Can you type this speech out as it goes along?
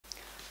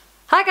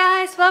Hi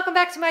guys, welcome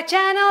back to my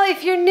channel.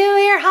 If you're new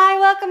here, hi,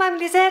 welcome, I'm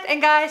Lisette.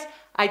 And guys,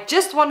 I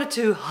just wanted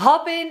to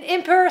hop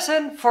in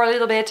person for a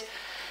little bit,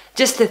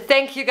 just to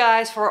thank you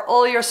guys for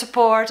all your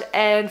support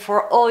and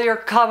for all your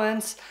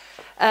comments.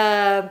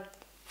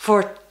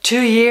 For 2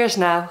 years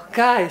now,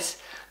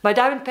 guys, my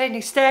diamond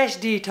painting stash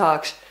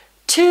detox.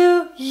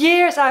 2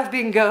 years I've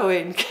been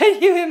going,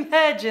 can you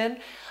imagine?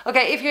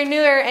 Okay, if you're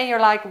new here and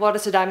you're like, what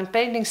is a diamond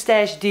painting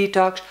stash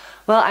detox?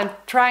 Well, I'm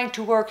trying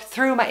to work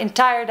through my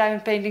entire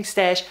diamond painting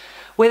stash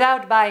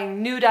without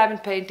buying new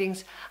diamond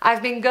paintings.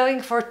 I've been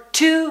going for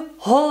 2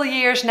 whole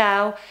years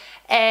now,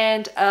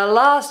 and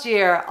last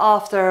year,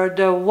 after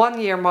the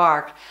 1 year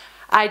mark,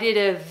 I did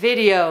a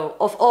video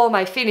of all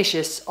my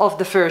finishes of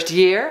the first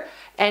year,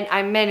 and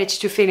I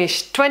managed to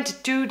finish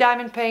 22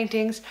 diamond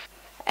paintings.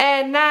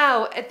 And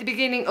now at the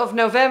beginning of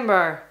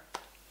November,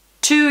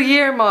 2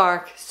 year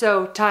mark,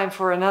 so time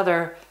for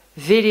another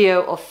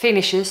video of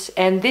finishes,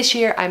 and this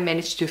year I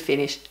managed to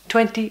finish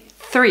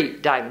 23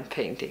 diamond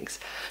paintings.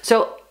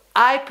 So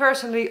I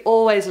personally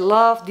always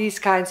love these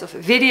kinds of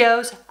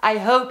videos. I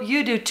hope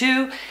you do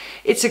too.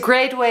 It's a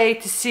great way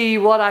to see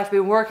what I've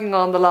been working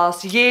on the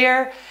last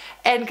year.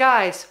 And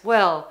guys,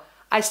 well,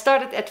 I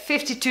started at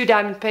 52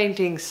 diamond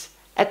paintings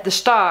at the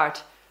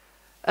start.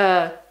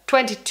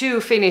 22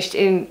 finished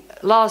in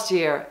last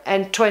year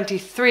and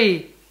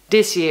 23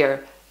 this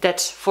year.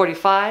 That's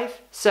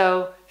 45.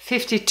 So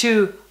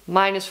 52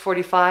 minus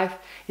 45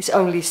 is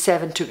only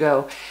 7 to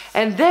go.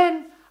 And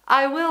then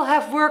I will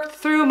have worked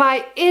through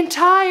my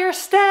entire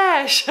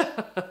stash.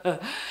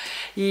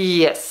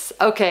 Yes,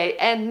 okay,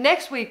 and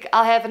next week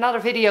I'll have another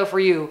video for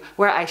you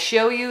where I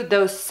show you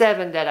those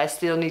 7 that I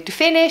still need to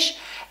finish.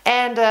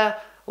 And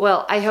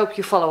well, I hope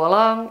you follow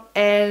along.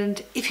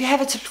 And if you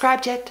haven't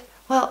subscribed yet,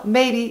 well,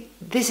 maybe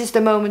this is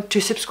the moment to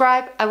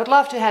subscribe. I would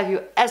love to have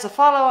you as a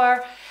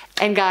follower.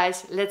 And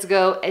guys, let's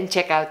go and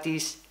check out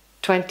these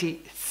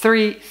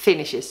 23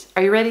 finishes.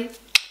 Are you ready?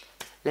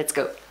 Let's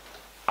go.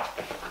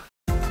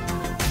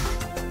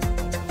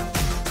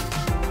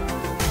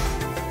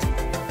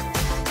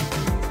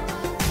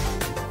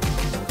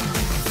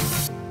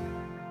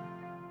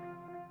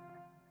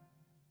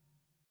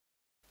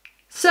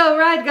 So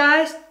right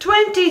guys,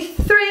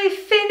 23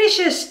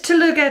 finishes to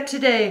look at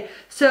today.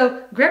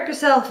 So grab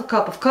yourself a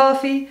cup of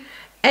coffee.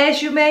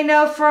 As you may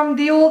know from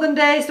the olden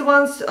days, the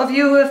ones of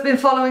you who have been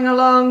following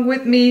along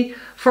with me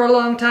for a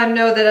long time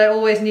know that I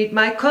always need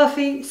my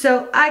coffee.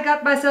 So I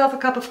got myself a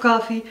cup of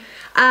coffee.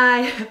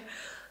 I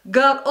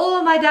got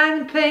all my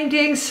diamond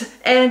paintings,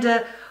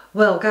 and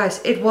well guys,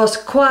 it was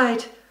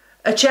quite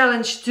a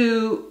challenge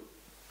to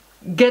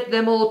get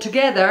them all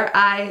together.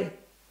 I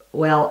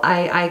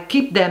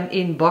keep them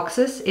in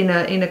boxes in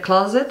a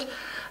closet,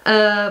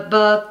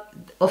 but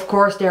of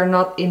course they're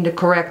not in the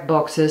correct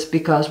boxes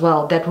because,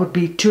 well, that would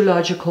be too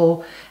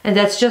logical, and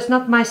that's just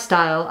not my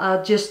style.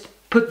 I'll just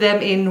put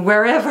them in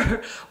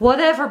wherever,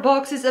 whatever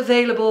box is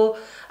available,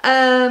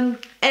 and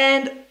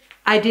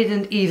I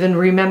didn't even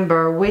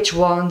remember which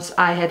ones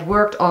I had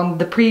worked on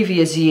the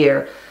previous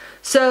year.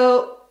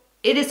 So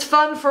it is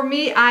fun for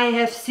me. I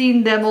have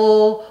seen them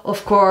all,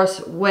 of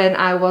course, when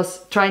I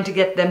was trying to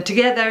get them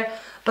together.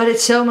 But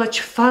it's so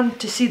much fun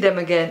to see them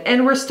again.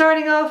 And we're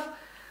starting off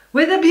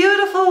with a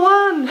beautiful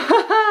one.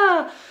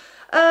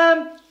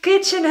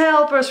 Kitchen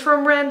helpers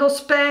from Randall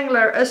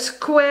Spangler. A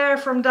square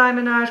from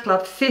Diamond Art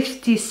Club.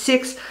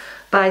 56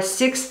 by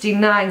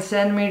 69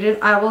 centimeters.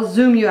 I will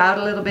zoom you out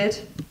a little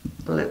bit.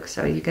 Look,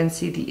 so you can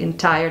see the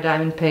entire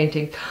diamond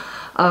painting.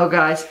 Oh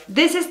guys,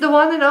 this is the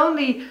one and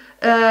only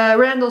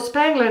Randall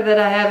Spangler that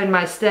I have in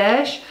my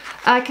stash.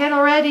 I can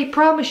already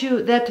promise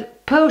you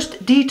that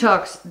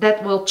post-detox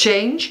that will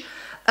change.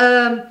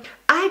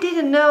 I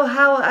didn't know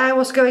how I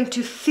was going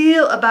to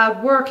feel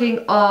about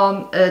working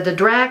on the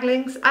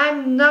draglings.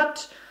 I'm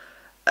not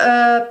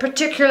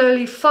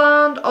particularly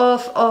fond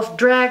of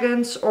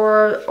dragons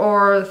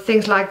or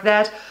things like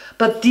that,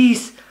 but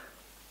these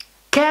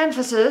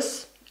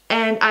canvases,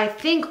 and I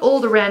think all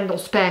the Randall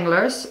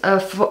Spanglers,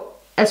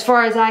 as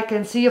far as I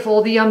can see of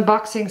all the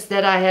unboxings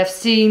that I have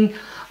seen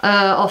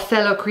of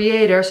fellow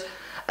creators,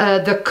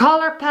 the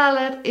color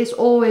palette is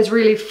always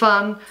really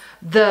fun.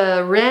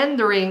 The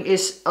rendering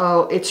is,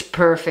 oh, it's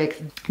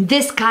perfect.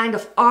 This kind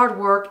of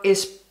artwork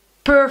is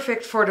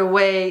perfect for the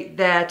way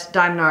that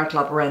Diamond Art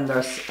Club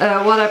renders.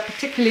 What I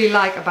particularly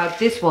like about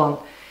this one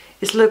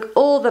is, look,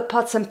 all the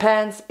pots and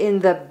pans in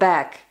the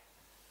back.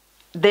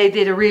 They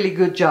did a really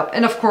good job.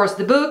 And of course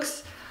the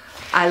books.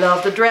 I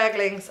love the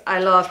draglings. I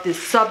love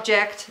this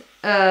subject.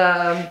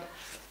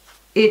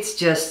 It's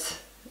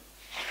just,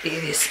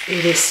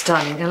 it is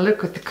stunning. And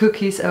look at the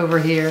cookies over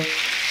here.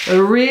 A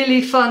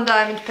really fun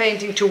diamond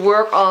painting to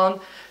work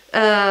on.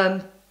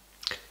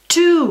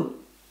 2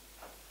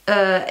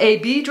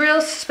 AB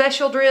drills,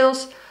 special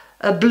drills,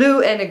 a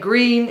blue and a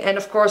green, and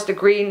of course the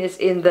green is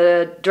in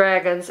the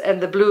dragons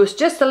and the blue is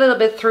just a little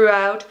bit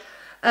throughout.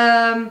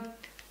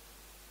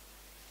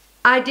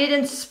 I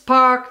didn't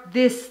spark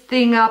this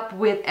thing up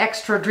with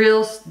extra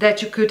drills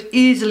that you could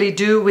easily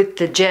do with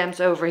the gems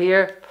over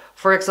here,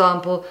 for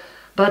example,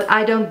 but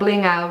I don't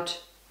bling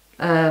out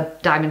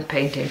diamond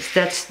paintings.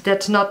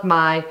 That's not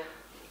my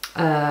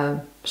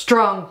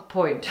strong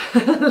point.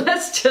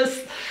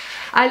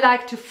 I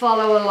like to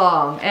follow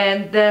along,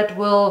 and that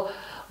will,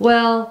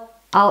 well,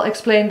 I'll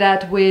explain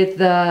that with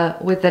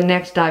the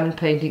next diamond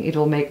painting. It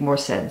will make more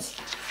sense.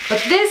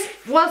 But this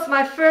was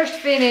my first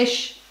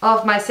finish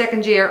of my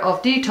second year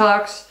of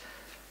detox.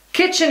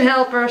 Kitchen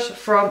helpers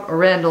from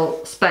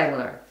Randall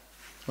Spangler.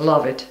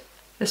 Love it.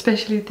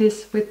 Especially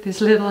this with this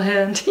little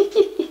hand.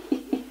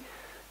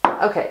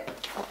 Okay,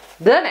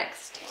 the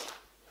next.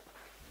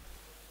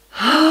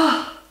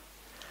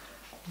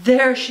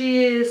 There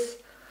she is.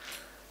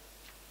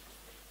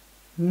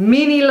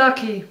 Mini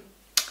Lucky.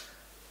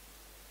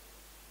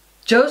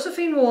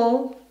 Josephine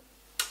Wall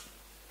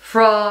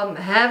from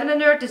Heaven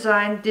and Earth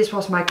Design. This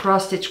was my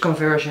cross stitch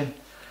conversion.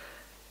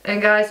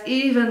 And guys,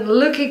 even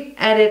looking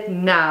at it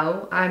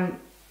now, I'm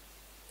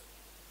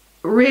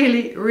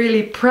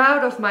really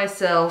proud of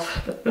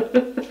myself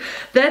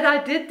that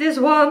I did this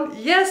one.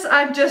 Yes,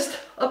 I'm just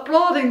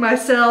applauding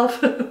myself.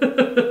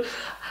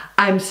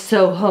 I'm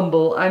so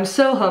humble. I'm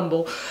so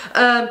humble.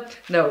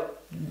 No,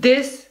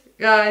 this,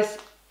 guys,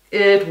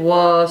 this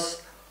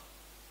was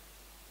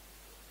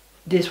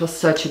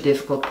such a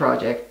difficult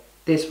project.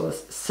 This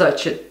was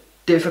such a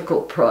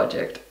difficult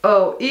project.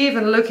 Oh,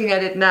 even looking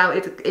at it now,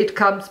 it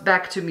comes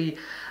back to me.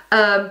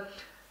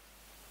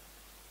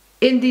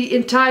 In the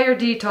entire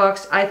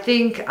detox, I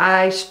think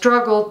I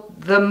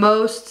struggled the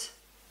most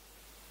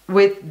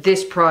with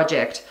this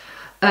project.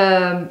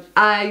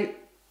 I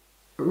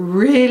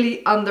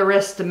really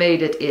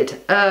underestimated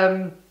it.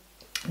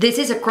 This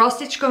is a cross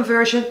stitch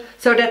conversion,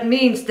 so that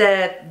means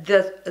that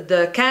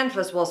the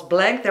canvas was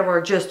blank. There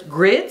were just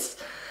grids.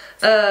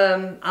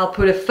 I'll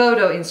put a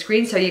photo in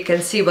screen so you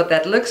can see what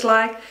that looks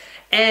like.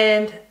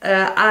 And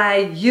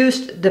I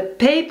used the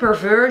paper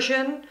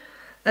version,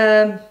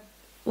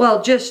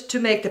 well, just to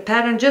make the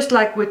pattern, just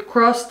like with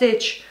cross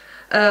stitch.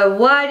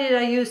 Why did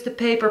I use the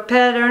paper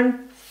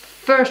pattern?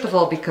 First of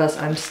all, because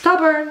I'm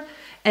stubborn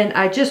and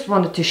I just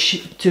wanted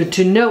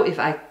to know if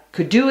I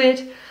could do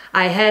it.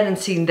 I hadn't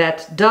seen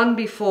that done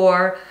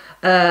before.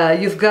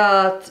 You've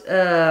got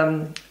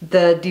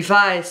the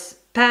device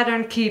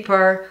Pattern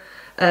Keeper.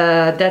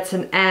 That's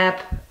an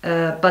app,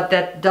 but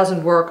that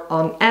doesn't work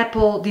on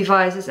Apple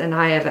devices, and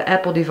I have an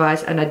Apple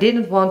device, and I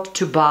didn't want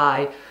to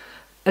buy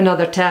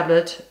another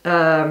tablet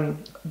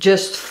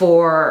just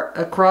for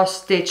a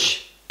cross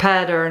stitch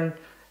pattern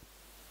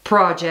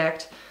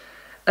project.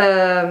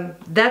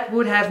 That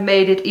would have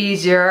made it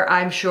easier,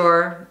 I'm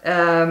sure,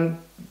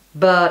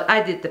 but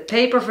I did the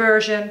paper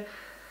version.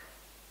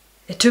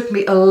 It took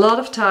me a lot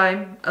of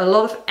time, a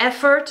lot of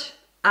effort.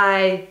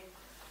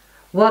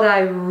 What I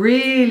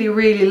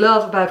really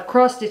love about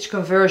cross stitch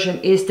conversion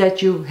is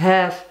that you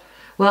have,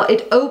 well,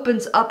 it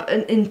opens up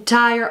an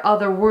entire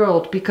other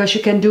world, because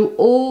you can do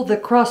all the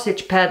cross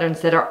stitch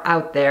patterns that are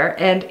out there.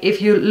 And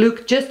if you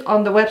look just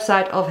on the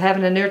website of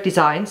Heaven and Earth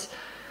Designs,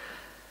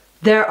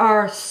 there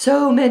are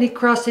so many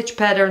cross stitch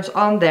patterns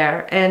on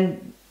there,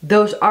 and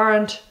those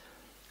aren't,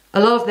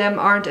 a lot of them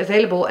aren't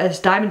available as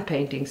diamond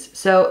paintings.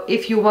 So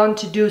if you want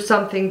to do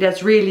something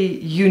that's really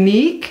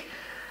unique,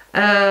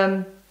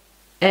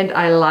 and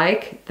I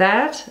like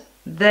that,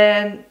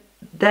 then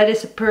that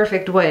is a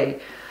perfect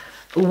way.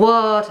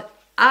 What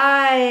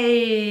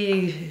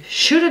I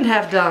shouldn't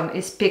have done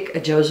is pick a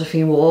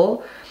Josephine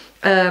Wall.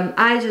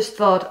 I just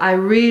thought I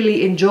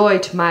really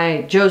enjoyed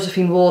my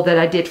Josephine Wall that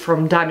I did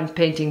from Diamond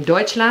Painting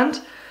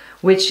Deutschland,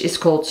 which is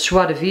called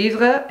Joie de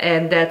Vivre,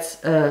 and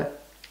that's a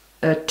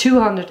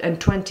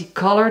 220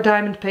 color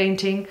diamond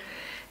painting.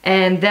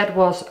 And that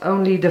was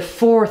only the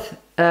fourth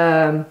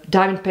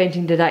diamond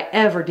painting that I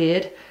ever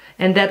did.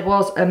 And that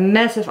was a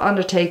massive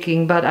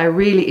undertaking, but I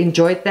really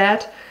enjoyed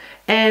that.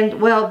 And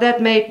well, that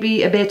made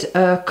me a bit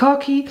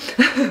cocky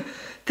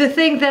to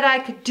think that I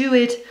could do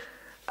it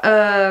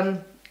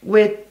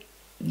with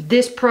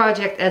this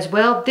project as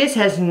well. This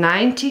has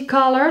 90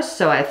 colors,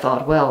 so I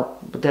thought, well,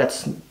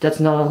 that's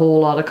not a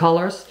whole lot of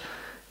colors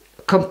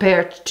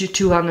compared to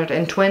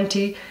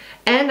 220.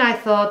 And I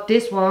thought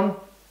this one,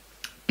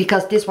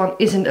 because this one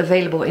isn't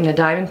available in a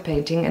diamond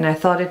painting, and I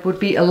thought it would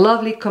be a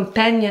lovely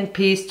companion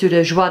piece to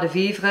the Joie de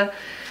Vivre,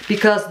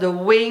 because the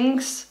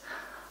wings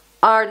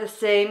are the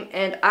same,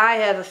 and I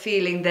have a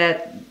feeling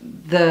that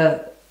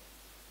the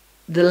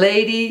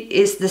lady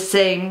is the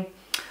same,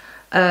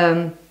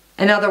 and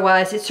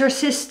otherwise it's her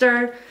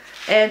sister.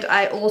 And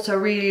I also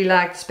really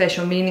like the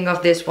special meaning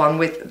of this one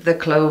with the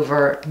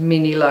clover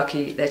Mini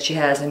Lucky that she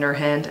has in her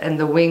hand, and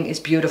the wing is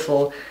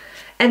beautiful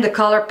and the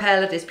color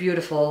palette is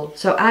beautiful.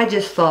 So I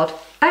just thought,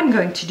 I'm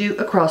going to do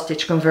a cross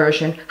stitch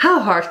conversion. How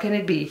hard can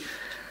it be?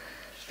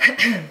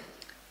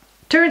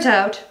 Turns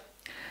out,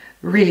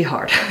 really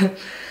hard.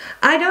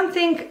 I don't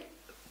think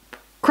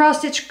cross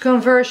stitch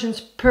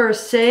conversions per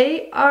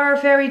se are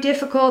very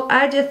difficult.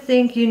 I just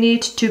think you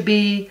need to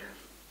be,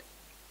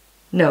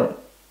 no,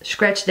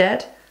 scratch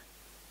that.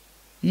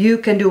 You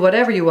can do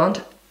whatever you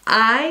want.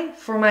 I,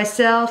 for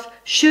myself,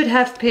 should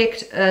have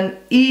picked an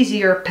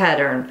easier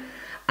pattern.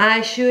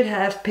 I should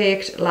have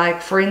picked,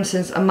 like for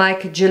instance, a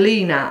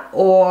Michaelina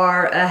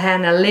or a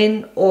Hannah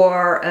Lynn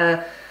or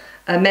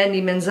a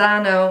Mandy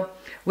Manzano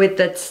with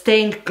that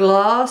stained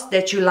glass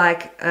that you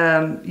like,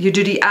 you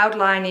do the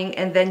outlining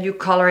and then you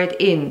color it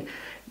in.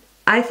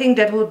 I think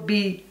that would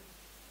be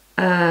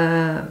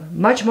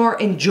much more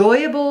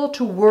enjoyable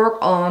to work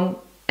on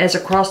as a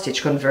cross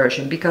stitch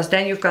conversion, because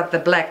then you've got the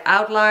black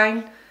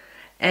outline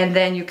and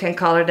then you can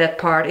color that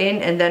part in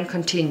and then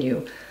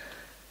continue.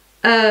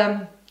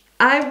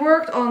 I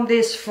worked on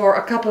this for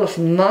a couple of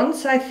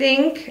months, I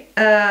think.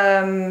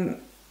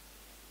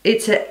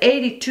 It's a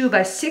 82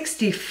 by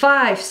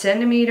 65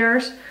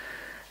 centimeters.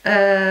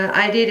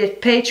 I did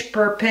it page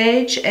per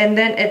page, and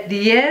then at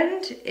the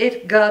end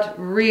it got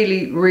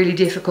really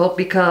difficult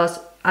because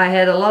I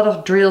had a lot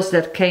of drills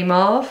that came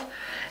off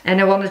and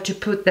I wanted to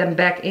put them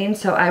back in,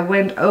 so I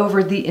went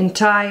over the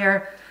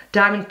entire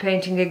diamond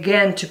painting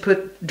again to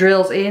put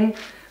drills in.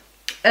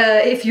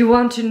 If you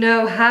want to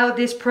know how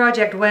this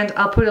project went,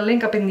 I'll put a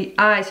link up in the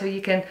eye so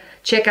you can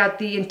check out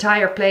the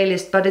entire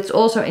playlist, but it's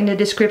also in the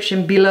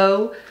description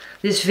below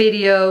this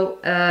video,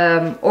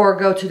 or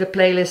go to the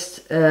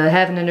playlist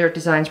Heaven and Earth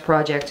Designs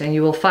project and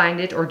you will find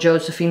it, or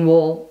Josephine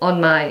Wall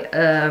on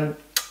my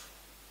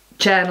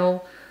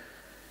channel.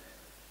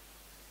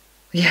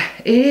 Yeah,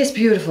 it is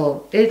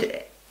beautiful.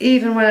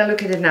 Even when I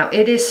look at it now,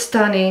 it is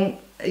stunning.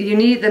 You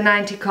need the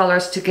 90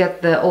 colors to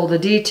get all the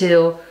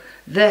detail,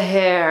 the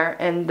hair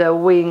and the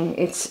wing.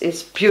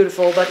 It's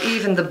beautiful, but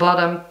even the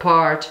bottom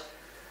part,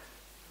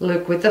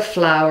 look, with the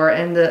flower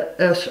and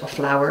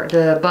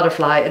the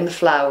butterfly and the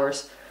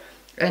flowers.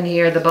 And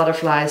here the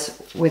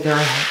butterflies with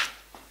her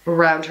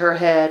around her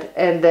head,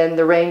 and then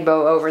the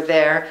rainbow over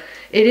there.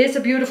 It is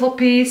a beautiful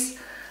piece.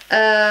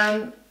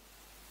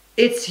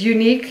 It's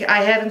unique.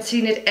 I haven't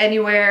seen it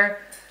anywhere.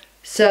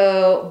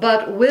 So,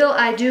 but will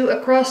I do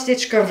a cross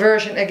stitch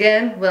conversion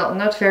again? Well,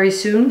 not very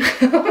soon.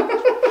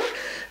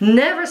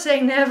 Never say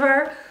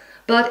never.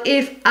 But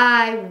if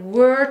I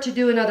were to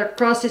do another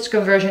cross stitch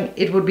conversion,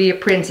 it would be a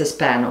princess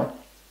panel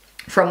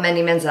from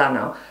Mandy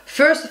Manzano.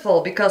 First of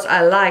all, because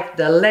I like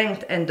the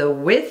length and the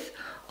width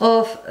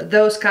of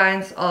those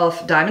kinds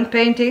of diamond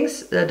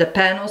paintings, the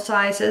panel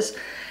sizes.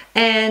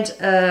 And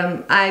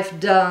I've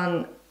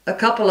done a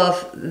couple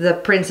of the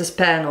princess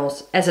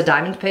panels as a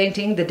diamond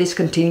painting, the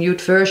discontinued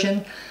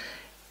version.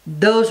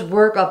 Those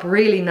work up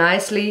really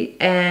nicely,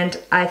 and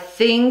I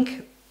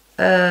think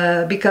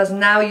because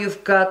now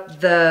you've got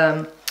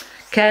the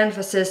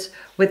canvases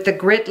with the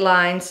grid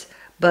lines,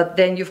 but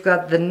then you've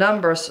got the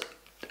numbers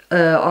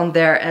on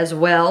there as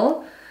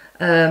well.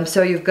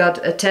 So you've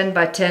got a 10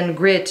 by 10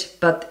 grid,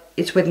 but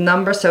it's with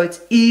numbers, so it's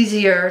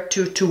easier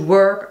to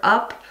work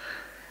up.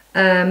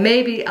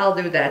 Maybe I'll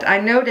do that. I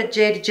know that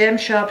Jade Gem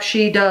Shop,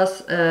 she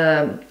does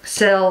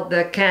sell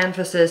the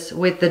canvases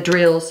with the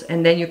drills,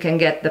 and then you can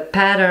get the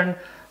pattern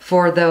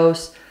for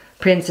those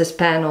princess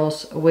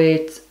panels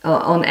with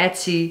on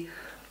Etsy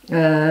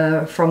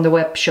from the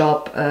web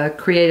shop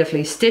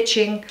Creatively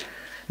Stitching.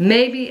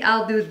 Maybe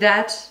I'll do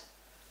that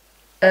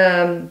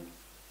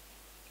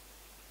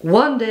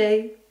one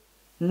day,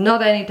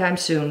 not anytime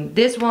soon.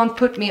 This one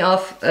put me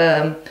off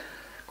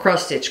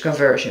cross stitch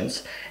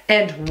conversions.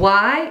 And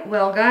why?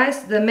 Well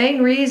guys, the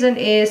main reason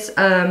is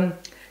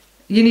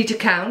you need to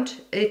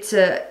count. It's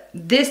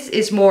this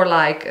is more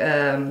like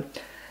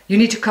you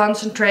need to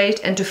concentrate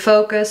and to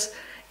focus,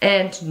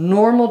 and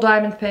normal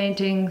diamond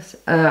paintings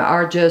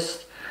are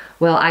just,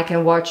 well, I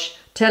can watch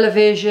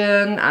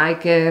television, I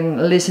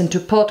can listen to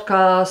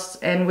podcasts,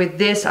 and with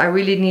this I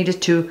really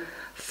needed to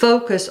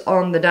focus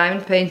on the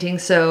diamond painting,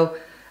 so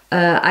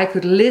I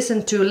could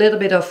listen to a little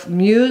bit of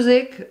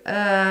music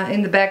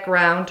in the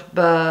background,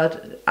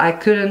 but I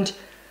couldn't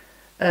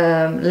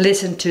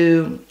listen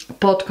to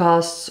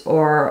podcasts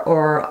or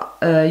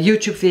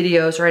YouTube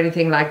videos or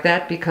anything like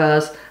that,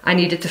 because I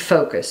needed to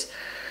focus.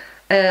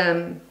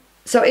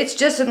 So it's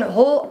just a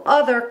whole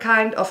other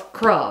kind of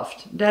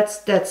craft.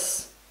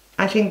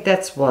 I think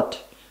that's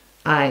what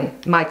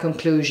my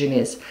conclusion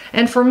is.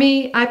 And for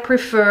me, I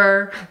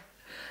prefer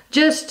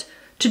just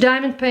to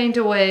diamond paint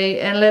away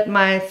and let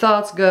my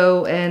thoughts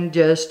go and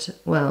just,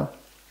 well,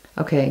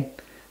 okay,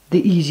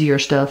 the easier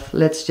stuff.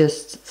 Let's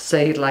just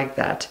say it like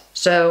that.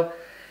 So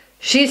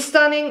she's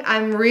stunning.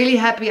 I'm really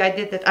happy I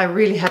did that. I'm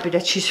really happy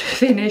that she's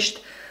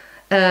finished.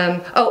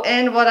 Oh,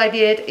 and what I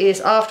did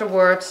is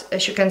afterwards,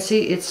 as you can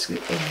see, it's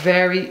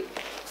very,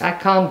 I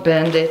can't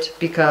bend it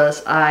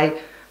because I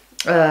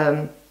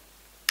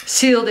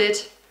sealed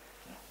it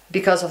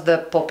because of the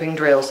popping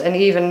drills. And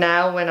even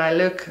now when I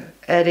look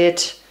at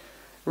it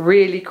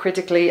really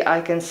critically,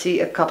 I can see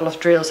a couple of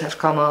drills have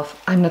come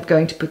off. I'm not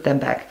going to put them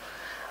back.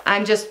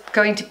 I'm just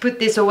going to put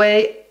this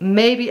away.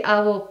 Maybe I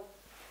will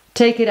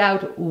take it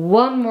out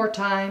one more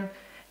time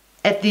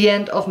at the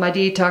end of my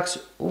detox,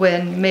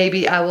 when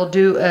maybe I will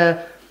do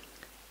a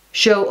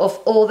show of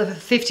all the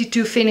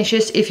 52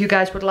 finishes, if you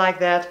guys would like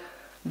that.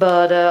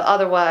 But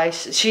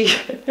otherwise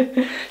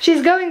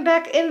she's going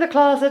back in the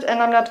closet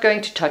and I'm not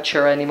going to touch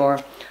her anymore.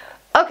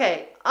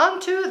 Okay, on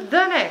to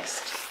the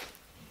next.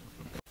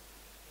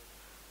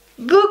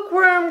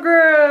 Bookworm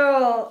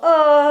girl!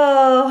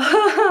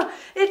 Oh,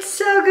 it's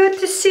so good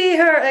to see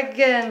her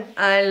again.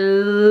 I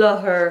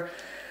love her.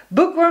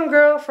 Bookworm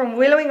girl from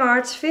Willowing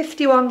Arts,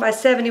 51 by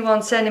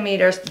 71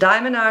 centimeters,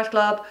 Diamond Art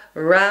Club,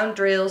 round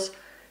drills,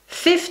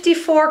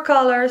 54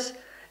 colors.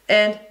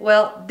 And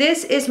well,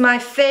 this is my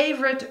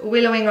favorite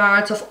Willowing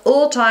Arts of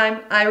all time.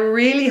 I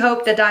really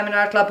hoped that Diamond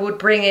Art Club would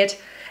bring it,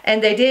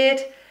 and they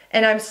did.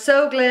 And I'm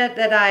so glad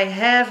that I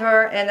have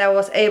her and I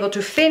was able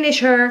to finish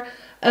her.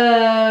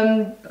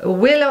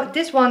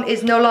 This one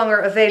is no longer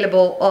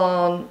available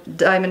on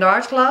Diamond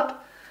Art Club,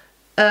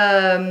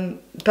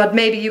 but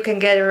maybe you can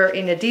get her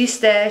in a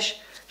D-stash.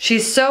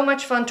 She's so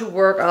much fun to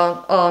work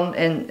on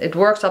and it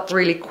works up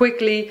really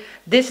quickly.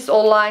 This is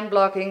all line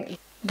blocking.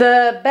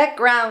 The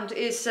background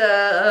is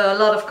a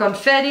lot of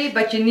confetti,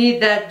 but you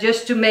need that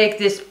just to make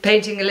this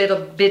painting a little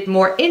bit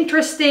more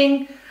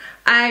interesting.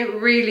 I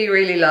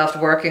really loved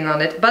working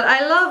on it, but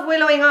I love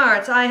Willowing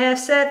Arts. I have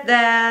said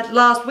that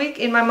last week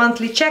in my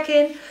monthly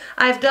check-in.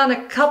 I've done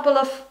a couple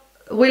of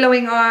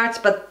Willowing Arts,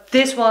 but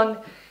this one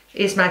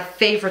is my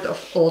favorite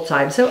of all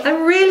time. So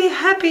I'm really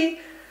happy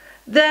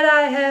that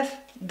I have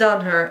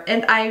done her,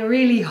 and I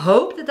really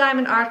hope the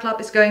Diamond Art Club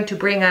is going to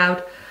bring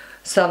out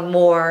some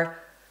more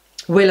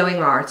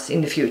Willowing Arts in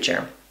the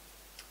future.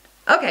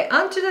 Okay,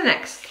 on to the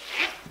next.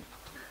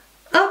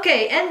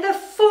 Okay, and the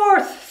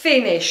fourth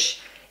finish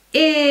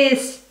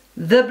is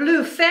the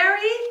Blue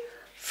Fairy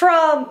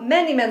from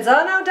Manny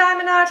Manzano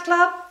Diamond Art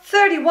Club,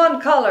 31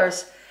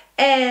 colors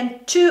and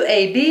 2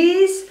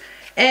 ABs.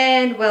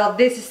 And well,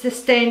 this is the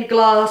stained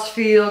glass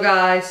feel,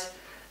 guys.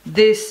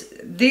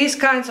 These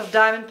kinds of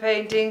diamond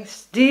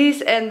paintings,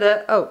 these and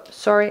the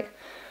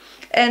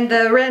and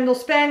the Randall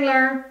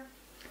Spangler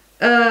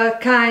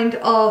kind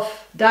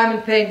of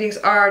diamond paintings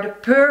are the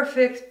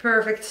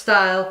perfect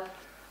style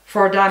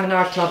for Diamond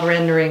Art Club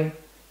rendering.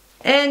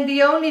 And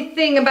the only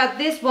thing about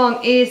this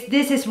one is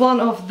this is one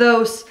of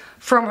those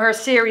from her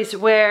series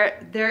where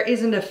there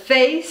isn't a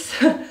face.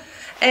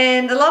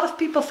 And a lot of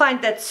people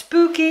find that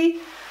spooky.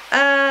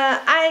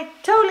 I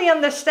totally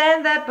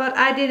understand that, but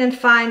I didn't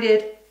find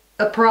it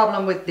a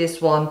problem with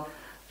this one.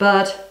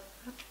 But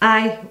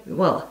I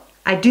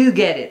do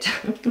get it.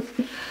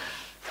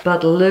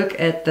 But look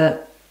at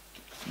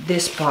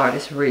this part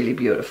is really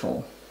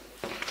beautiful.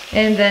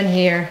 And then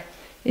here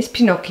is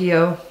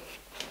Pinocchio.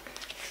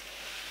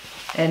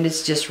 And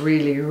it's just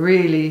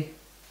really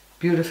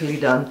beautifully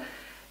done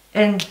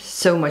and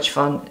so much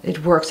fun.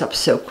 It works up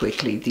so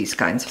quickly, these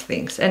kinds of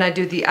things. And I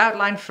do the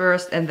outline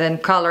first and then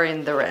color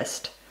in the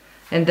rest,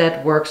 and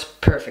that works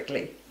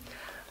perfectly.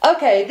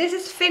 Okay, this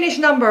is finish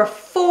number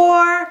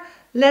 4.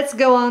 Let's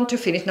go on to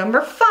finish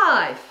number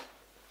 5.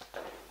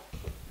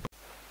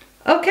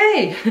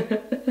 Okay.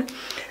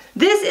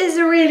 This is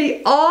a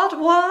really odd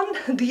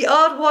one, the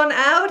odd one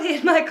out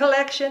in my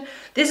collection.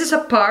 This is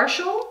a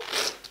partial.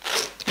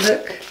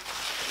 Look.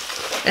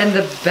 And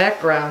the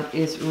background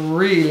is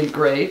really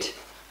great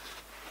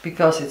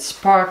because it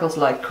sparkles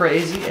like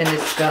crazy and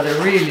it's got a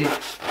really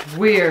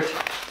weird,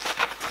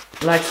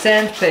 like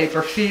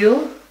sandpaper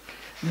feel.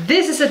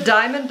 This is a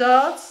Diamond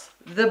Dots,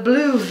 the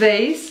blue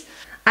vase.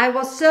 I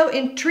was so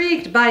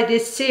intrigued by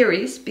this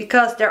series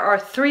because there are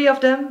 3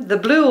 of them. The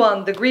blue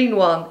one, the green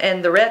one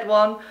and the red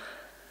one.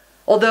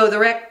 Although the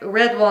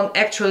red one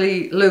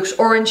actually looks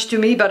orange to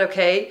me, but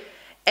okay.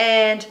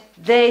 And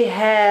they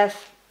have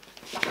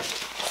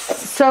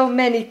so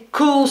many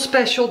cool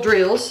special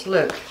drills.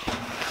 Look,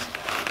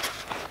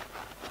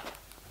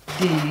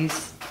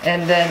 these,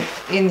 and then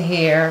in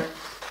here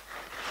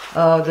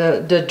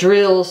the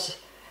drills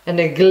and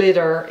the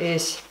glitter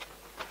is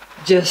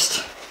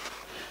just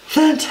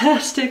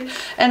fantastic,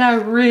 and I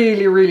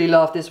really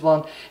love this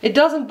one. It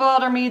doesn't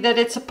bother me that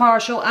it's a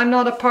partial. I'm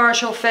not a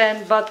partial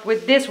fan, but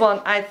with this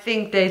one I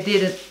think they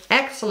did an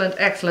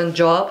excellent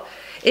job.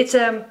 It's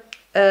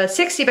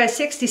 60 by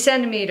 60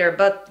 centimeter,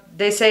 but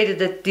they say that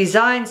the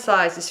design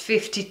size is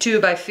 52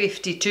 by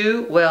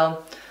 52.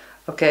 Well,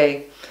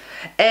 okay.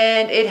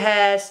 And it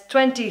has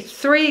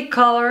 23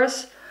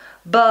 colors,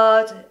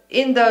 but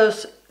in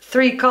those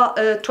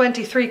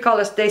 23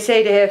 colors they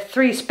say they have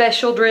 3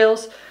 special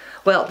drills.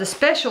 Well, the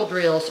special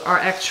drills are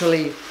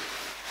actually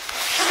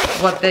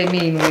what they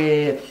mean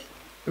with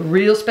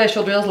real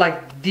special drills,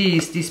 like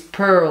these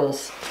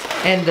pearls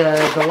and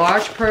the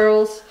large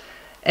pearls.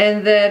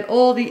 And then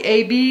all the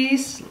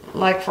ABs,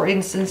 like for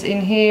instance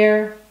in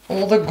here,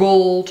 all the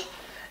gold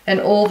and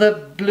all the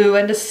blue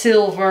and the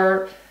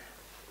silver,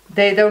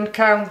 they don't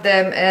count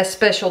them as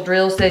special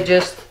drills,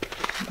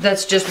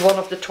 that's just one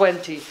of the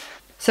 20.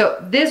 So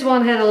this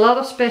one had a lot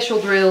of special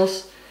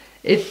drills.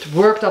 It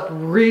worked up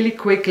really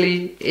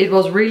quickly, it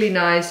was really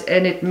nice,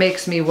 and it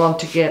makes me want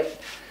to get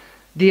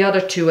the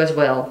other 2 as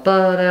well.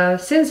 But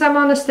since I'm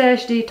on a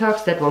stash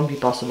detox, that won't be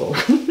possible.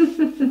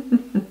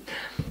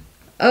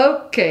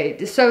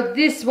 Okay, so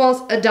this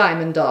was a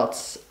Diamond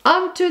Dots.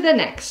 On to the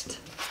next.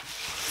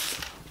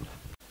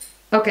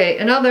 Okay,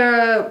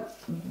 another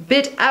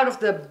bit out of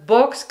the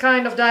box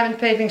kind of diamond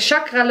painting.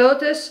 Chakra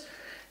Lotus,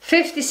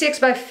 56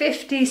 by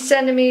 50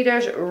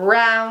 centimeters,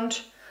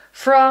 round,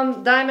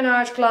 from Diamond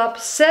Art Club,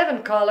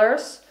 7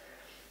 colors.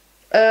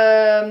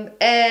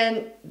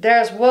 And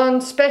there's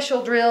one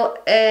special drill,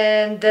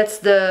 and that's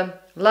the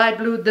light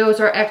blue. Those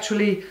are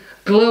actually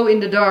glow in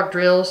the dark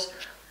drills.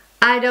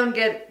 I don't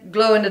get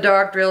glow in the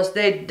dark drills.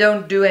 They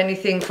don't do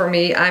anything for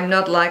me. I'm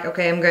not like,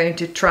 okay, I'm going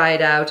to try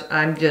it out.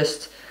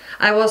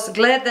 I was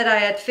glad that I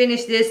had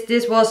finished this.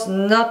 This was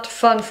not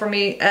fun for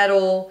me at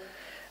all.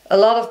 A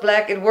lot of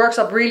black. It works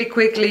up really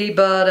quickly,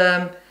 but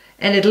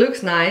and it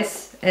looks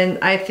nice. And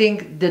I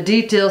think the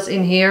details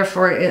in here,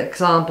 for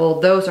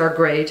example, those are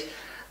great.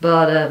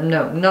 But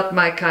no, not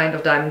my kind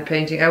of diamond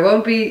painting. I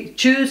won't be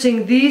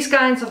choosing these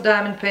kinds of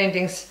diamond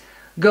paintings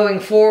going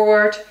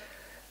forward.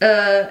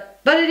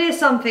 But it is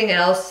something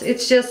else.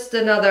 It's just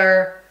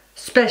another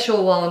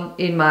special one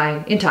in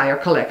my entire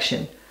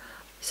collection.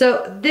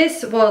 So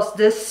this was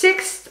the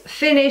 6th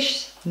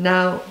finish.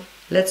 Now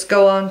let's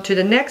go on to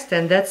the next,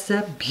 and that's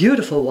a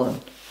beautiful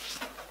one.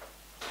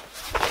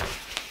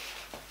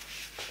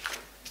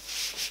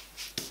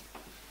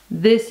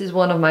 This is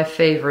one of my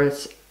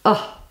favorites.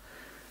 Oh,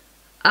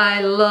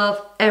 I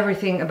love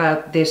everything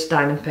about this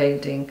diamond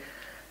painting.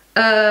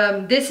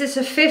 This is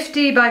a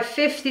 50 by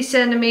 50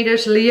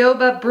 centimeters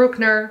Lioba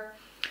Bruckner.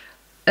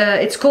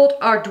 It's called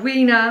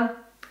Arduina,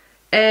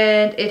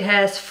 and it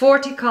has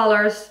 40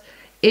 colors.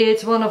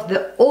 It's one of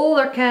the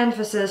older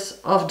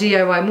canvases of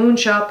DIY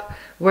Moonshop,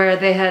 where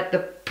they had the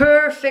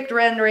perfect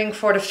rendering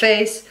for the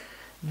face.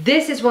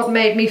 This is what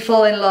made me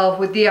fall in love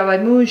with DIY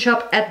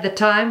Moonshop at the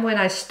time when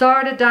I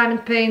started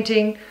diamond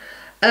painting.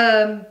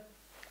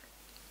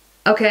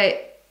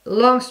 Okay,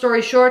 long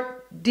story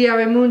short,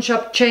 DIY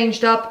Moonshop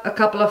changed up a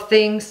couple of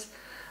things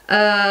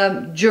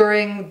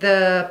during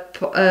the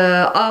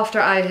after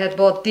I had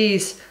bought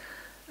these,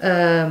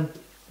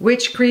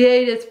 which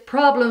created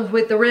problems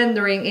with the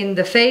rendering in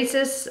the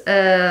faces,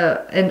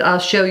 and I'll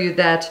show you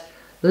that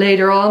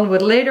later on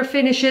with later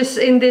finishes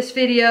in this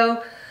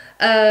video.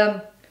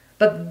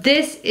 But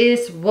this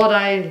is what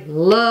I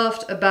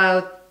loved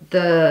about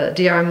the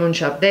DIY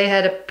Moonshop. They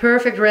had a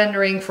perfect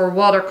rendering for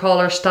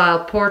watercolor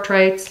style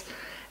portraits.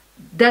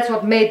 That's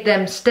what made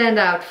them stand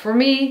out for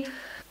me.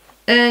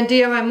 And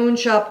DIY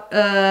Moonshop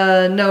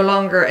no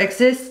longer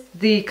exists.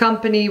 The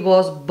company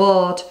was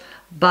bought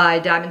by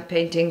Diamond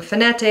Painting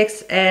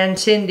Fanatics, and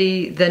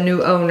Cindy, the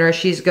new owner,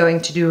 she's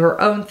going to do her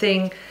own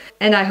thing.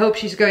 And I hope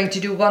she's going to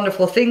do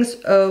wonderful things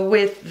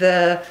with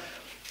the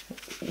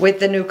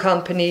new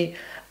company.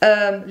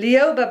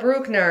 Lioba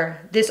Bruckner,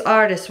 this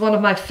artist, one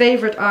of my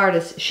favorite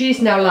artists,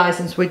 she's now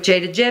licensed with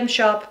Jaded Gem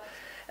Shop.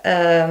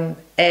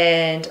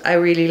 And I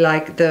really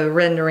like the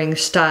rendering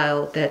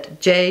style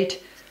that Jade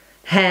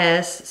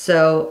has,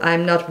 so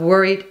I'm not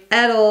worried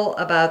at all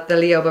about the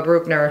Lioba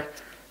Bruckner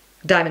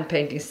diamond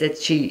paintings that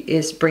she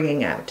is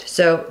bringing out.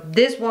 So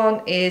this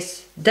one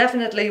is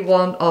definitely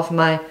one of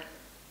my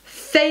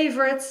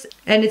favorites,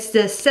 and it's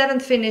the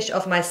 7th finish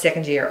of my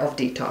 2nd year of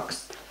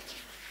detox.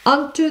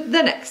 On to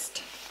the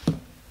next.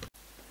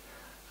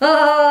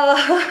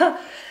 Oh,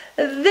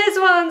 this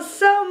one's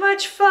so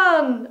much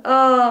fun.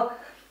 Oh,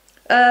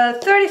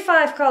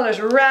 35 colors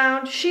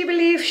round. She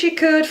Believed She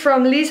Could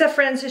from Lisa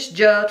Francis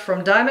Judd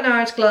from Diamond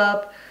Art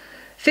Club.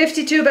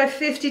 52 by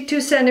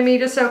 52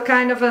 centimeters, so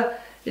kind of a,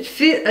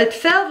 it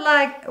felt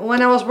like,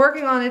 when I was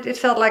working on it, it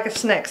felt like a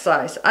snack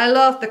size. I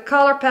love the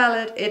color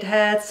palette. It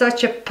had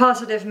such a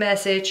positive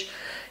message.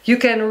 You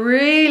can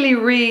really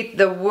read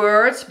the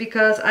words,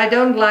 because I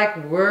don't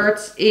like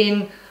words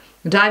in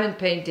diamond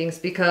paintings,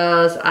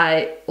 because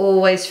I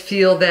always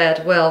feel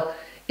that, well,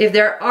 if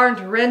they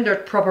aren't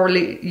rendered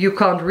properly, you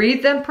can't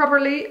read them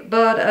properly.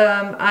 But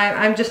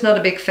I'm just not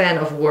a big fan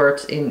of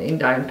words in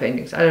diamond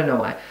paintings. I don't know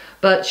why.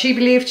 But She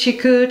Believed She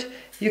Could.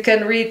 You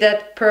can read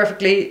that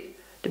perfectly.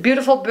 The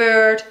beautiful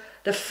bird,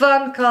 the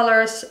fun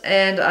colors,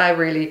 and I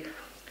really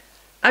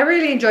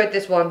enjoyed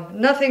this one.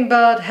 Nothing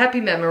but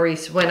happy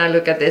memories when I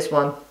look at this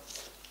one.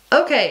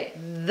 Okay,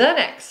 the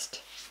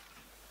next.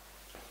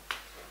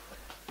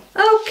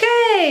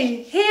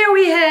 Okay, here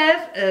we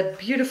have a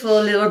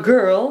beautiful little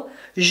girl,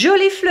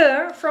 Jolie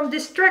Fleur from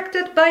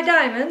Distracted by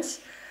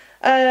Diamonds.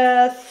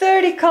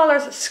 30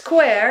 colors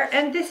square,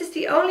 and this is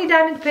the only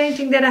diamond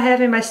painting that I have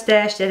in my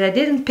stash that I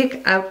didn't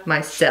pick out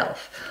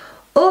myself.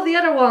 All the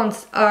other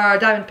ones are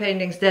diamond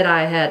paintings that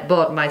I had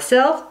bought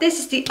myself. This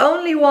is the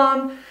only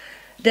one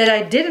that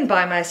I didn't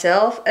buy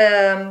myself.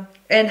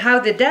 And how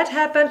did that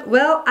happen?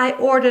 Well, I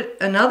ordered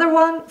another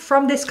one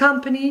from this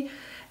company,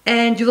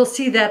 and you will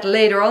see that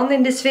later on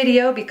in this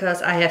video,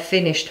 because I have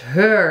finished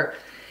her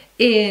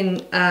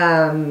in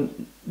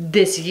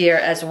this year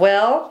as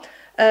well.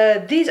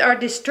 These are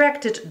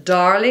Distracted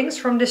Darlings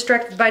from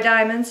Distracted by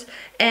Diamonds,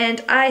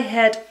 and I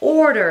had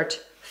ordered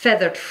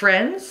Feathered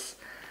Friends.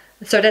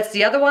 So that's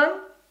the other one.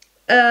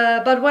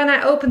 But when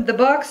I opened the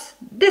box,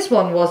 this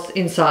one was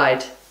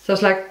inside. So I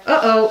was like,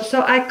 uh-oh.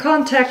 So I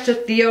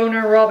contacted the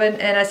owner, Robin,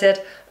 and I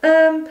said,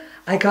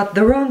 I got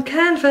the wrong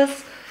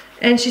canvas.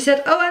 And she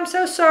said, oh, I'm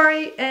so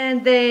sorry.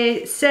 And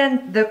they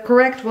sent the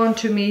correct one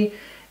to me.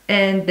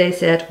 And they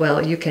said,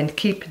 well, you can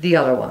keep the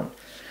other one.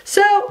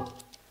 So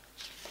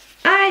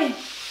I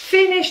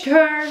finished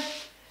her,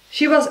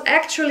 She was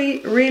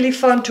actually really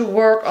fun to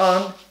work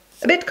on.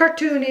 A bit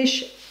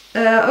cartoonish.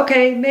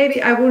 Okay,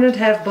 maybe I wouldn't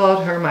have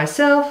bought her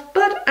myself,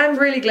 but I'm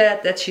really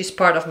glad that she's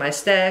part of my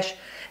stash.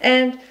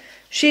 And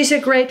she's a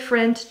great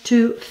friend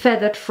to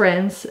Feathered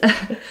Friends,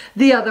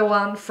 the other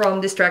one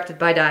from Distracted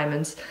by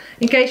Diamonds.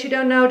 In case you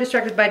don't know,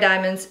 Distracted by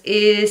Diamonds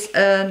is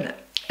a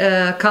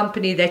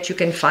company that you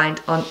can find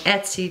on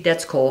Etsy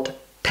that's called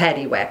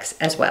Paddywhack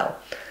as well.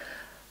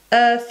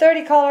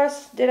 30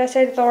 colors, did I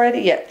say that already?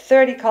 Yeah,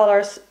 30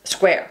 colors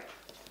square.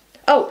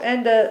 Oh,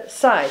 and the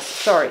size,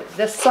 sorry.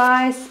 The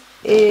size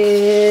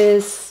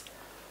is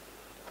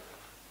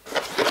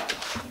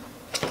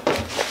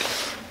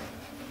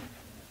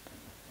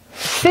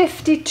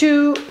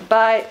 52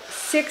 by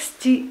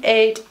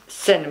 68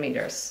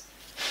 centimeters.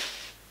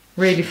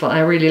 Really fun.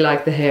 I really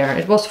like the hair.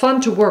 It was fun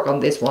to work on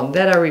this one,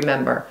 that I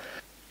remember.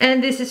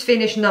 And this is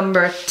finish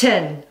number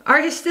 10.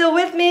 Are you still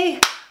with me?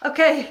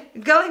 Okay,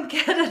 go and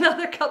get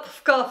another cup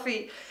of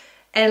coffee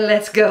and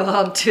let's go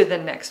on to the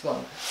next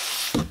one.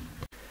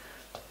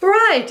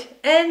 Right,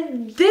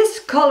 and this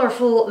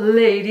colorful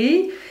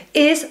lady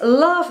is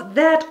Love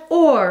That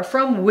Ore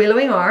from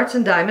Willowing Arts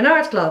and Diamond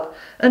Art Club.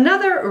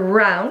 Another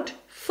round,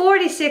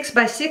 46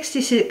 by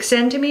 66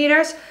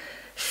 centimeters,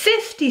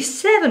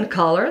 57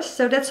 colors,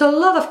 so that's a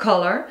lot of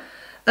color.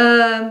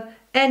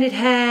 And it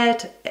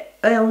had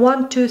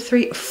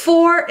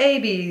 4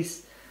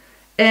 ABs.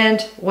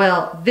 And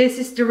well, this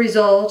is the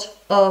result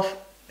of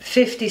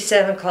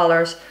 57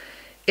 colors.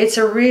 It's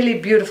a really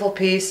beautiful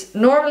piece.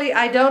 Normally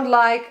I don't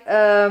like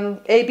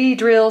AB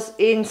drills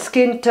in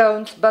skin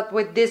tones, but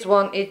with this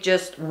one it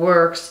just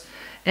works.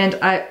 And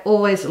I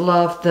always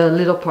love the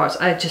little parts.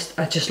 I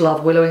just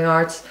love Willowing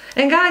Arts.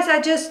 And guys,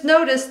 I just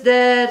noticed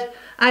that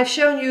I've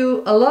shown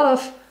you a lot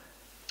of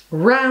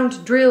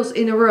round drills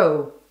in a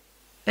row.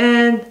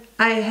 And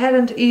I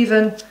hadn't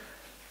even...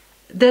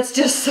 That's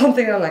just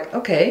something I'm like,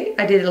 okay,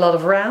 I did a lot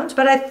of rounds.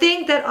 But I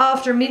think that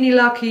after Mini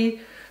Lucky,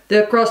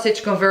 the cross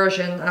stitch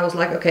conversion, I was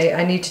like, okay,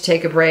 I need to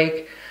take a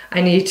break. I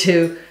need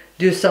to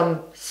do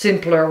some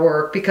simpler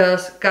work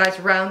because guys,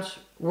 rounds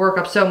work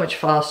up so much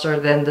faster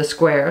than the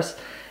squares.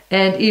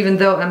 And even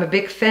though I'm a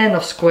big fan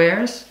of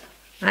squares,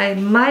 I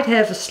might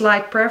have a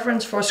slight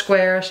preference for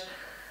squares.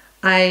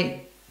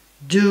 I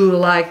do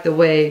like the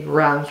way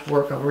rounds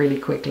work up really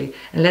quickly.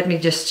 And let me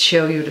just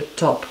show you the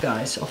top,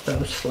 guys, of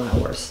those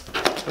flowers.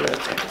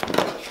 Look.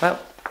 Well,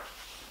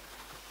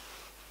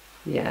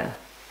 yeah.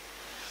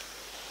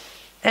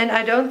 And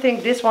I don't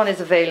think this one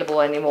is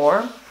available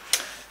anymore.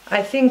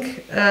 I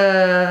think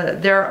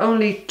there are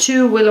only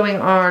 2 Willowing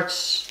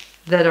Arts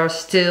that are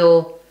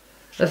still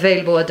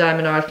available at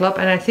Diamond Art Club.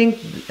 And I think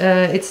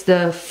it's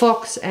the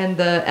fox and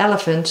the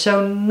elephant,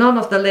 so none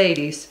of the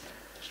ladies.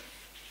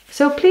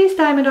 So please,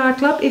 Diamond Art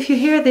Club, if you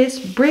hear this,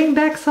 bring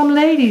back some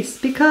ladies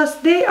because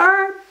they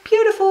are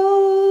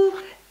beautiful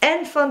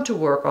and fun to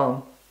work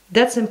on.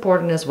 That's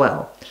important as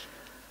well.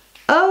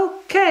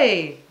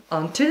 Okay,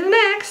 on to the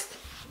next.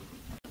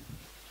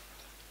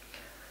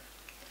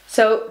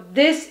 So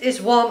this is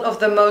one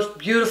of the most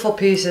beautiful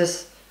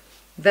pieces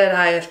that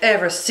I have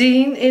ever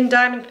seen in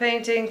diamond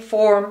painting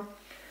form.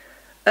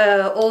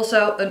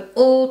 Also an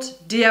old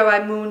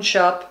DIY moon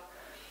shop.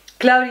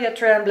 Claudia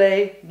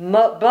Tremblay,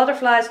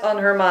 Butterflies on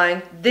Her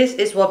Mind. This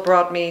is what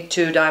brought me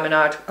to Diamond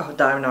Art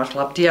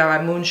Club,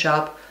 DIY moon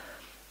shop.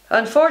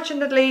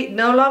 Unfortunately,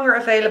 no longer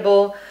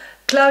available.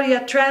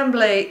 Claudia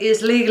Tremblay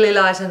is legally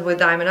licensed with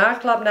Diamond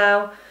Art Club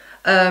now.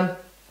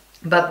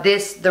 But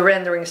this, the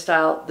rendering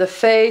style, the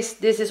face,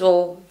 this is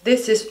all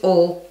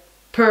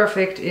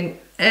perfect in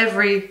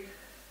everything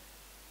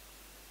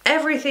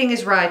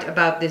is right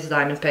about this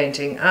diamond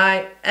painting.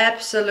 I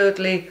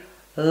absolutely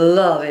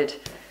love it.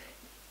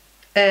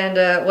 And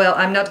well,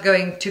 I'm not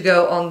going to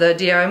go on the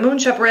DIY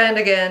Moonshop rant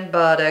again,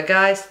 but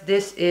guys,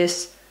 this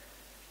is,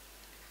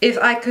 if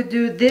I could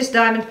do this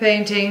diamond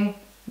painting,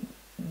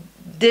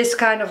 this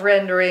kind of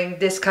rendering,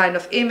 this kind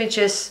of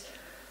images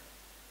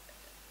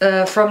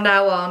from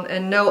now on,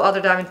 and no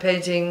other diamond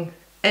painting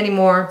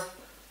anymore,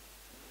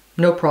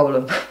 no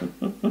problem.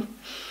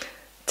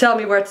 Tell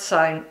me where to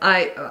sign.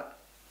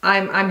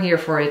 I'm here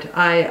for it.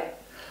 I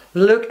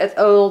look at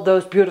all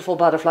those beautiful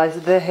butterflies,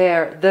 the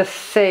hair, the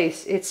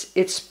face.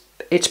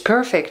 It's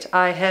perfect.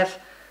 I have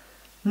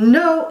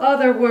no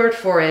other word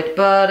for it,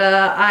 but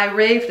I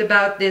raved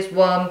about this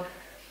one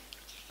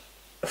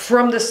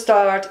from the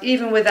start.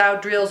 Even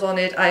without drills on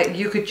it,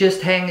 you could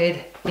just hang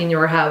it in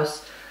your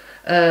house.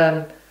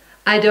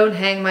 I don't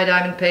hang my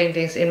diamond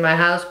paintings in my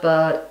house,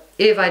 but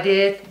if I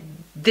did,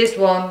 this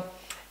one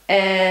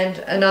and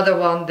another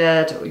one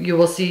that you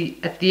will see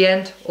at the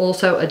end,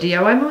 also a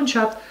DIY moon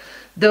shop,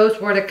 those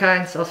were the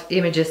kinds of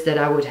images that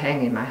I would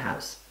hang in my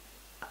house.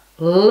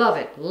 Love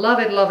it, love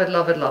it, love it,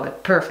 love it, love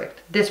it.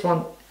 Perfect. This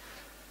one,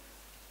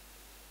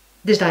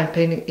 this diamond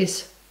painting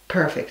is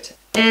perfect.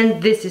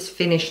 And this is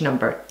finish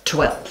number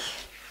 12.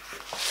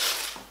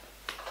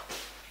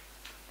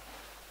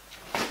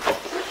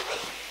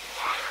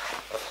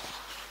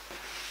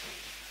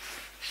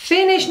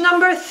 Finish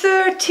number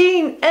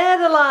 13,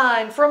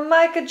 Adeline from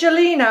Micah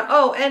Jelena.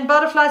 Oh, and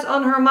Butterflies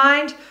on Her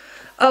Mind.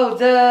 Oh,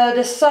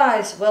 the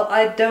size. Well,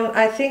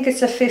 I think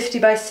it's a 50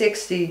 by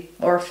 60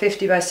 or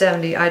 50 by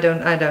 70. I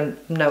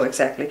don't know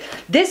exactly.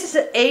 This is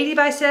an 80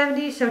 by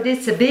 70, so this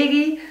is a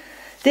biggie.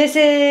 This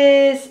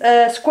is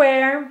a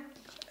square,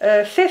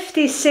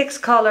 56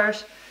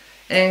 colors.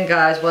 And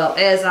guys, well,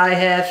 as I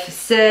have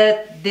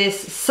said this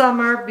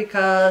summer,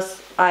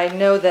 because I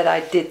know that I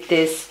did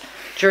this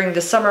during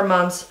the summer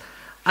months,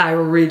 I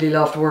really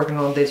loved working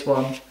on this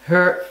one.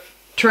 Her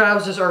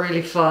trousers are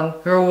really fun,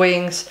 her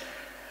wings.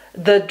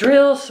 The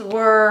drills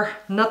were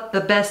not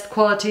the best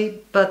quality,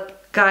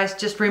 but guys,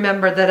 just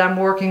remember that I'm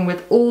working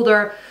with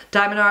older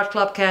Diamond Art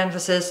Club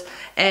canvases,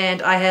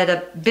 and I had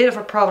a bit of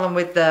a problem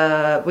with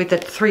the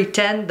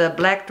 310, the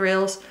black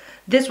drills.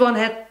 This one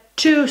had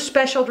two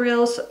special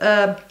drills,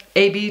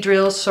 AB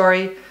drills,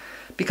 sorry,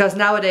 because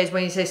nowadays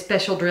when you say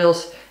special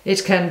drills,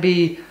 it can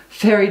be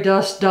fairy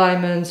dust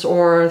diamonds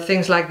or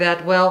things like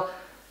that. Well,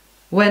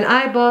 when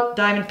I bought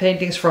diamond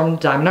paintings from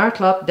Diamond Art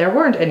Club, there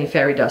weren't any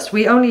fairy dust.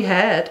 We only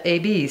had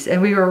ABs,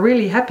 and we were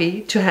really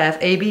happy to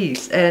have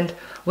ABs. And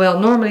well,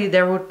 normally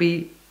there would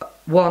be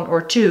one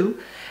or two,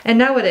 and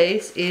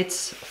nowadays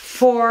it's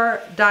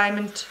 4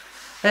 diamond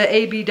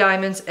AB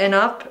diamonds and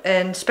up,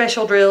 and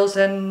special drills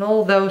and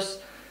all those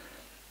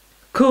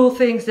cool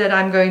things that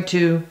I'm going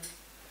to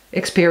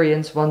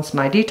experience once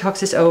my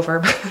detox is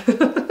over.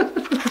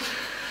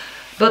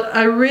 But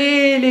I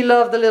really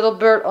love the little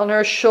bird on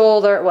her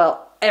shoulder.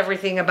 Well,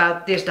 everything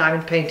about this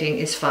diamond painting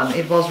is fun.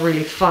 It was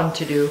really fun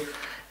to do.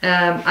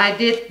 I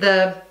did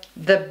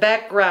the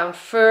background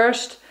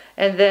first,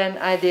 and then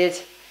I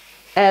did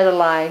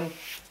Adeline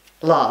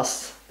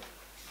last.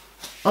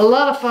 A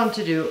lot of fun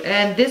to do,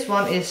 and this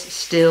one is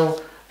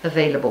still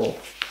available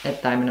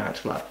at Diamond Art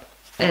Club,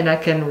 and I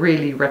can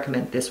really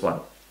recommend this one.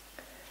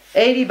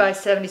 80 by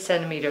 70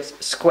 centimeters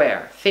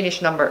square,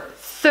 finish number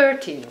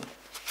 13.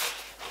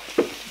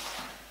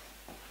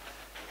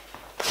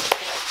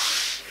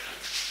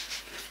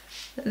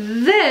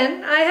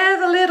 Then I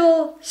have a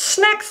little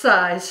snack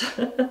size,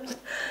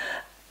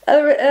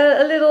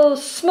 a little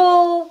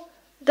small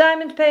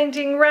diamond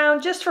painting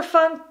round just for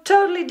fun,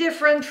 totally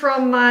different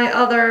from my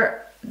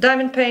other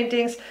diamond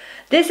paintings.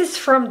 This is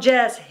from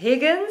Jazz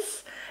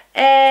Higgins,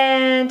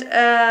 and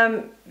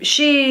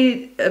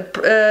she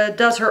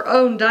does her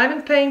own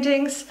diamond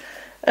paintings,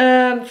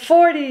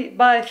 40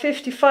 by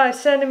 55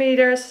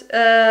 centimeters.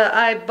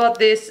 I bought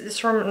this. It's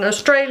from an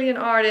Australian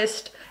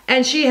artist.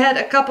 And she had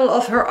a couple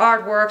of her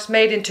artworks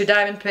made into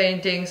diamond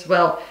paintings.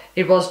 Well,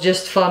 it was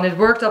just fun. It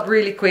worked up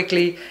really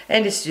quickly,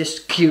 and it's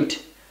just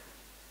cute.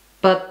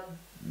 But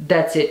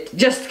that's it.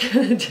 Just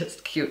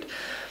cute.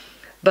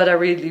 But I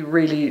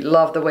really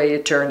love the way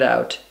it turned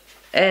out.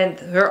 And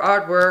her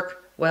artwork,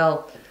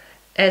 well,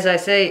 as I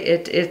say,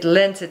 it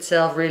lends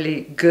itself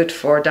really good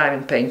for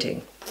diamond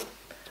painting.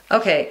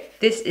 Okay,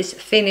 this is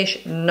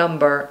finish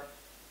number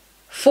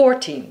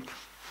 14.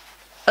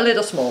 A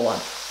little small one.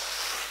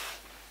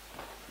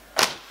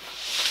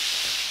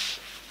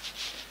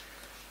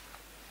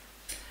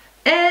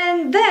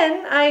 And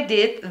then I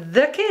did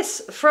The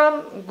Kiss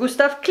from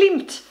Gustav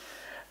Klimt.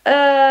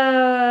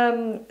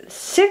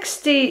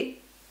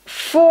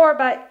 64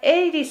 by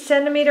 80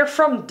 centimeter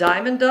from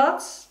Diamond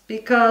Dots,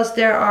 because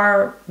there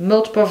are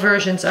multiple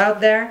versions out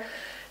there.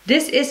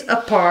 This is a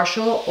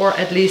partial, or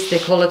at least they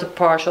call it a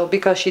partial,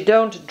 because you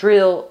don't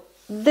drill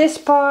this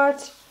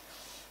part.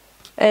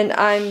 And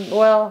I'm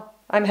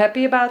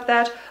happy about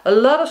that. A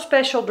lot of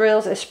special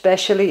drills,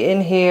 especially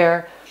in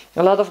here.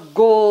 A lot of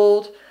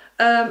gold.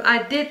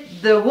 I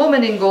did the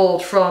Woman in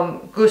Gold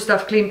from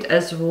Gustav Klimt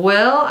as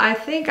well. I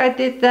think I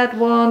did that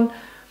one.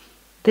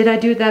 Did I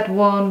do that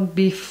one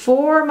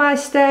before my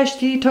stash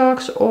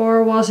detox,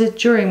 or was it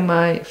during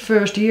my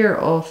first year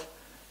of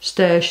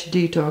stash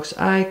detox?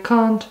 I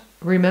can't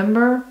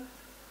remember,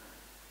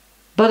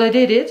 but I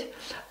did it.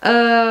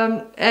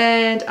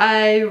 And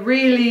I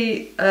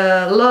really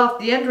loved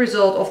the end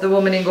result of the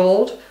Woman in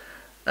Gold,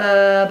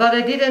 but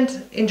I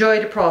didn't enjoy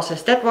the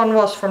process. That one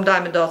was from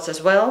Diamond Dots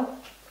as well.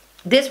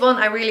 This one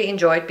I really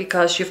enjoyed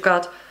because you've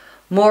got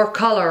more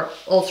color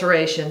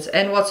alterations,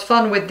 and what's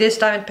fun with this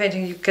diamond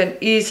painting, you can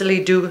easily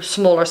do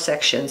smaller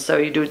sections. So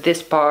you do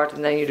this part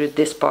and then you do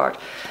this part,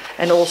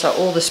 and also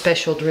all the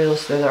special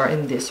drills that are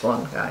in this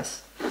one,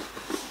 guys.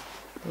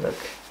 Look,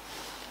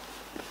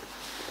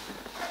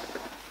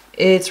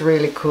 it's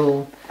really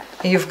cool.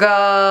 And you've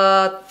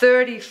got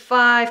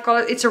 35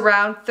 colors. It's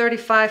around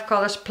 35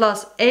 colors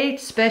plus 8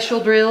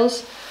 special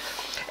drills.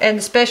 And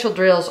the special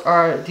drills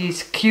are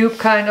these cube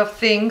kind of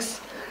things.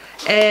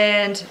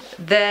 And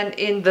then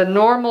in the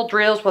normal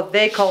drills, what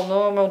they call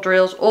normal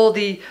drills, all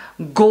the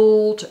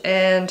gold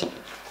and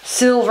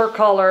silver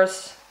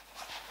colors.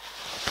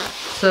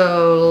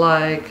 So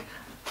like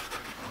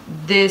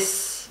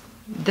this,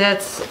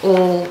 that's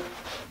all,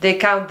 they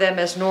count them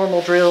as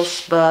normal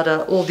drills, but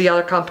all the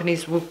other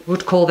companies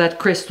would call that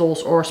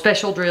crystals or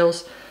special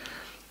drills.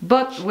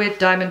 But with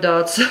Diamond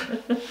Dots,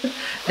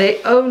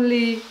 they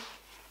only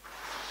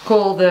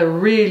call the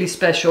really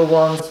special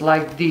ones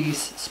like these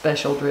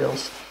special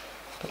drills.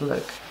 But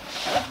look,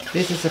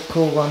 this is a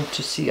cool one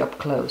to see up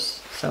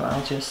close, so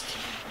I'll just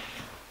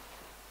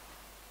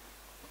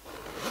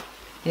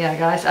Yeah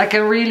guys, I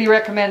can really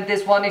recommend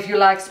this one if you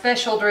like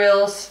special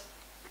drills.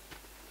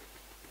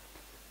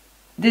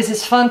 This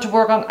is fun to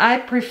work on.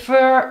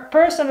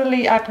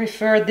 Personally I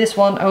prefer this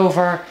one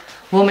over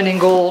Woman in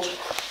Gold.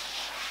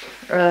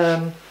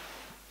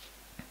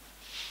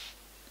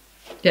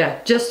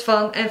 Yeah, just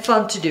fun and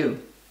fun to do.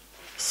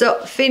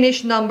 So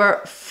finish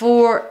number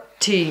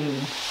 14.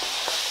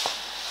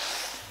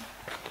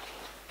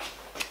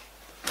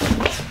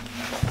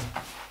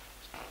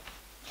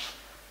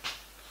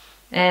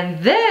 And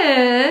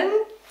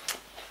then,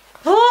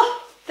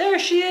 oh, there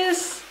she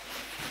is.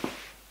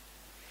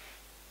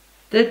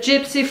 The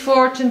Gypsy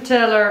Fortune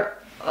Teller.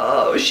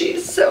 Oh,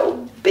 she's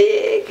so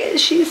big and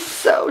she's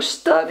so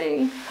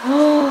stunning.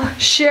 Oh,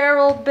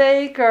 Cheryl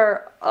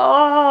Baker.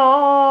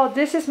 Oh,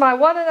 this is my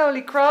one and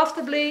only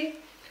Craftably.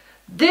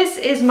 This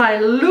is my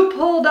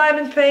loophole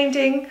diamond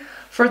painting.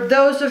 For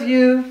those of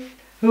you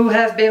who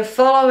have been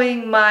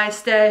following my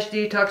stash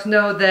detox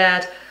know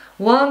that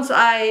once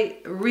I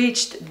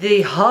reached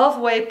the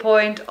halfway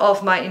point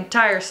of my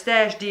entire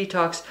stash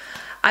detox,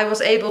 I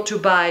was able to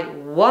buy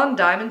one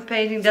diamond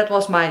painting. That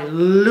was my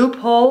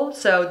loophole.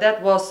 So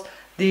that was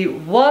the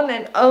one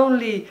and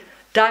only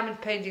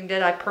diamond painting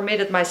that I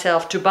permitted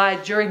myself to buy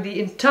during the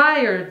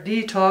entire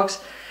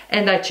detox.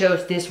 And I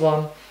chose this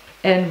one.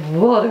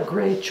 And what a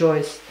great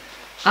choice.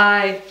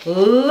 I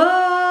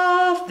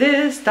love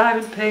this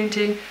diamond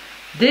painting.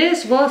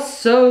 This was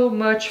so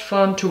much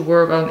fun to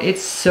work on.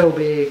 It's so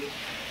big.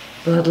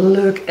 But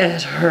look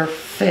at her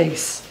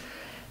face.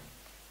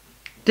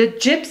 The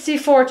Gypsy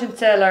Fortune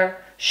Teller,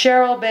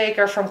 Cheryl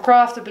Baker from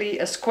Craftably,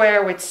 a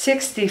square with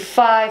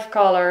 65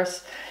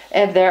 colors.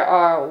 And there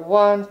are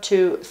 1,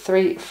 2,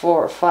 3,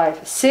 4,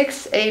 5,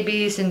 6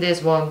 ABs in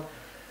this one.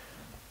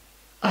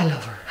 I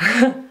love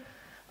her.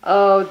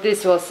 Oh,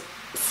 this was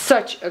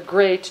such a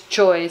great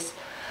choice.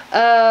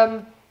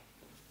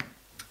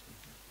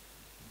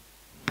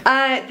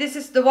 This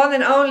is the one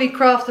and only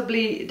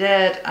Craftably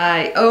that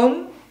I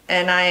own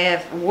and I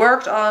have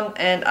worked on,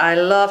 and I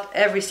loved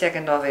every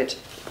second of it.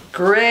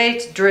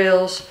 Great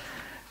drills,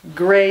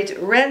 great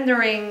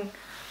rendering,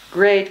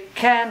 great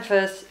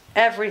canvas,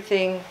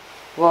 everything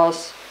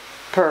was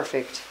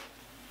perfect.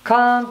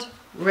 Can't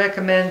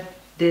recommend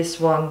this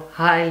one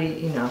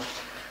highly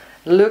enough.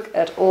 Look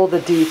at all the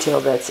detail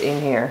that's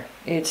in here.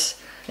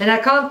 And I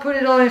can't put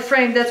it all in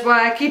frame, that's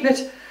why I keep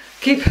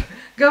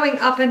going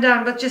up and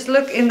down, but just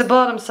look in the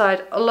bottom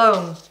side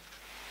alone.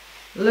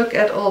 Look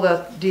at all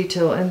that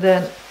detail, and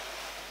then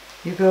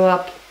you go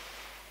up.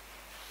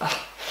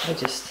 Oh,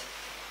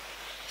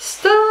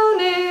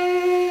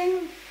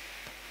 stunning.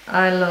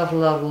 I love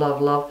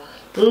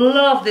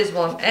this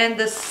one. And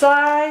the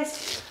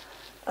size,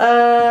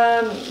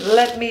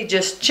 let me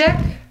just check.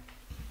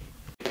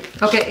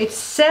 Okay, it's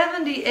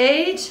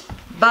 78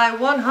 by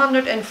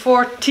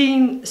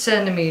 114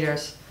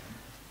 centimeters.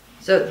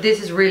 So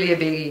this is really a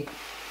biggie.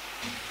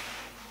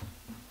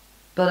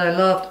 But I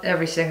loved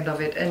every second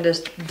of it, and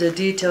the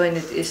detail in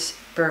it is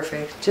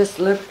perfect. Just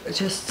look,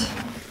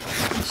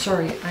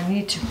 sorry, I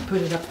need to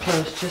put it up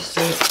close just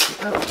so,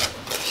 oh,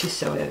 she's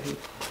so heavy.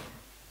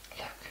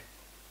 Look.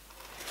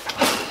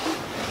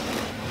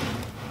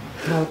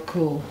 How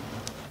cool.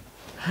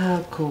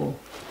 How cool.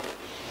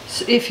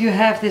 So if you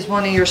have this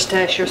one in your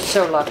stash, you're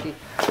so lucky.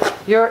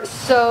 You're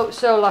so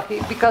lucky,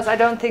 because I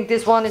don't think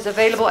this one is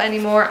available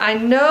anymore. I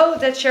know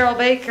that Cheryl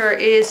Baker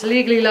is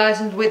legally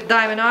licensed with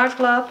Diamond Art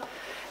Club.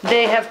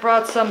 They have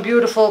brought some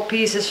beautiful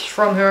pieces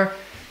from her.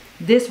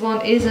 This one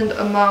isn't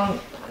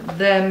among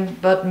them,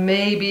 but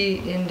maybe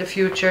in the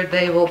future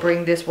they will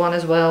bring this one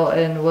as well,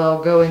 and we'll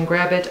go and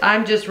grab it.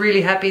 I'm just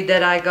really happy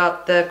that I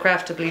got the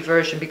Craftably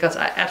version, because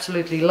I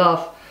absolutely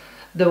love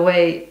the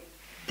way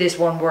this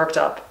one worked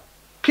up.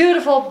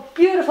 Beautiful,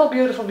 beautiful,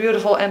 beautiful,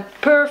 beautiful, and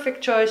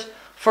perfect choice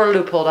for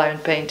loophole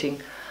diamond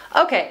painting.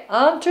 Okay,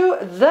 on to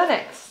the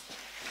next.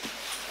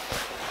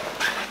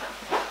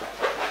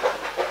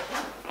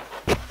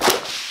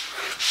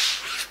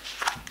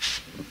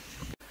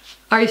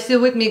 Are you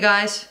still with me,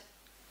 guys?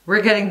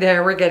 We're getting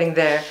there, we're getting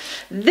there.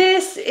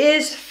 This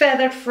is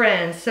Feathered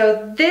Friends.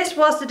 So this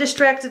was the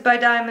Distracted by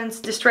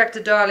Diamonds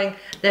Distracted Darling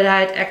that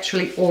I had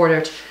actually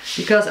ordered,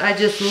 because I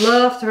just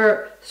loved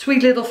her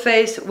sweet little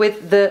face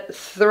with the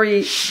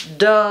 3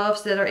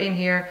 doves that are in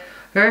here.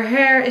 Her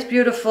hair is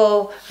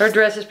beautiful, her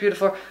dress is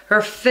beautiful,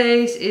 her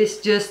face is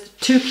just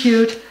too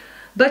cute.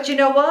 But you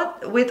know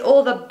what? With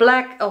all the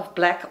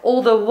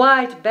all the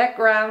white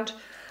background,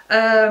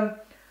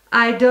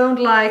 I don't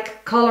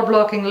like color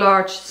blocking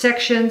large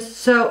sections.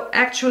 So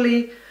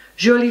actually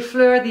Jolie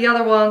Fleur, the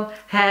other one,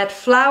 had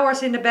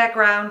flowers in the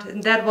background,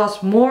 and that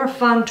was more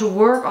fun to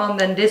work on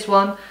than this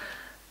one.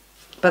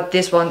 But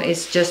this one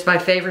is just my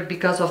favorite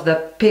because of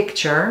the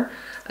picture.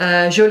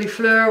 Jolie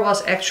Fleur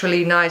was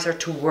actually nicer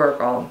to work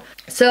on.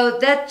 So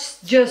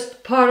that's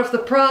just part of the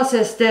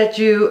process that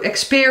you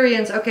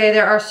experience. Okay,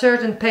 there are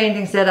certain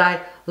paintings that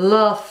I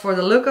love for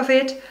the look of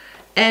it,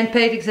 and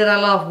paintings that I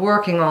love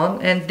working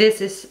on. And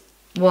this is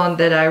one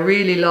that I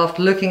really loved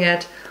looking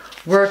at,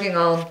 working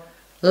on.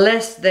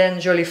 Less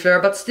than Jolie Fleur,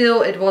 but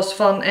still it was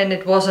fun, and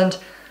it wasn't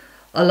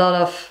a lot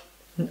of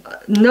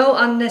No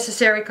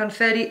unnecessary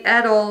confetti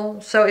at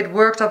all, so it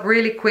worked up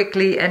really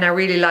quickly and I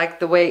really liked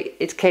the way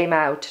it came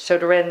out. So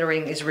the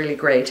rendering is really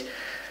great.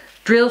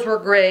 Drills were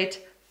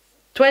great.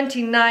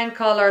 29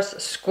 colors,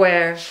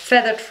 square,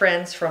 feathered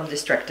friends from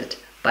Distracted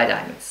by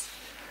Diamonds.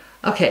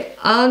 Okay,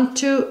 on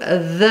to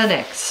the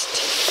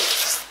next.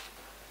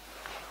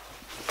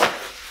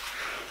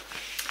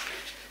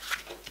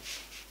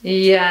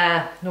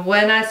 Yeah,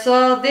 when I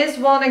saw this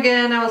one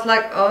again, I was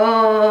like,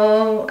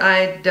 oh,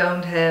 I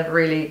don't have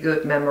really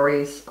good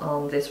memories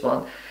on this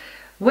one.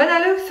 When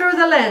I look through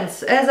the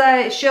lens, as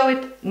I show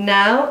it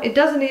now, it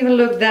doesn't even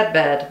look that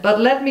bad.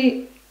 But let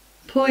me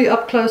pull you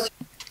up close.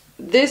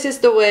 This is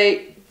the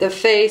way the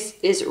face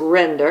is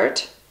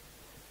rendered.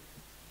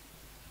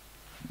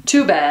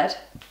 Too bad.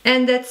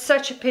 And that's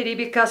such a pity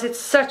because it's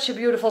such a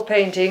beautiful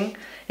painting.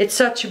 It's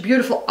such a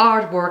beautiful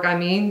artwork, I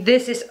mean.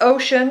 This is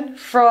Ocean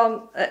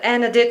from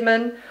Anna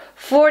Dittman.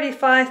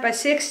 45 by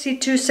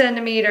 62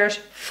 centimeters,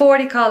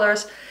 40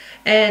 colors.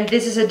 And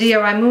this is a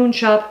DIY Moon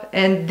Shop.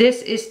 And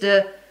this is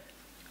the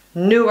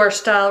newer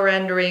style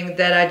rendering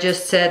that I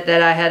just said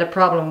that I had a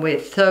problem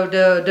with. So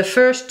the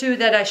first two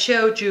that I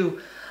showed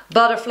you,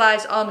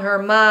 Butterflies on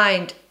Her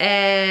Mind,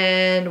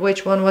 and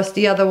which one was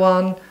the other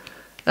one?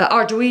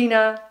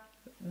 Arduina.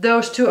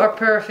 Those two are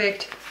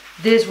perfect.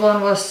 This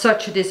one was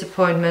such a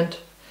disappointment.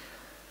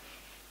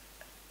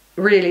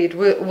 Really, it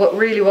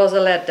really was a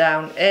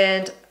letdown.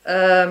 And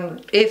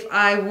if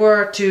I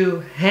were to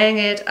hang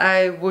it,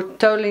 I would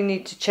totally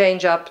need to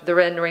change up the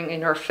rendering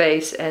in her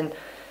face and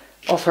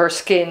of her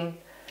skin.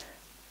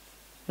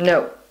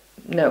 No,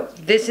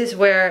 this is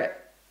where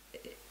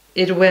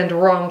it went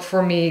wrong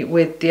for me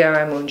with the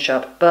DIY Moon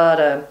Shop.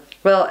 But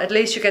well, at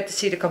least you get to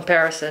see the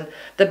comparison.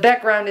 The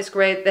background is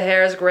great, the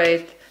hair is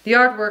great, the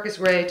artwork is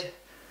great.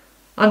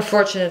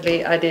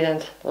 Unfortunately, I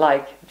didn't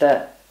like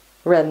the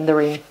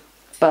rendering.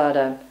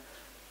 But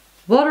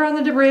water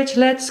under the bridge,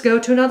 let's go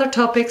to another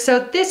topic. So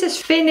this is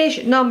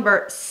finish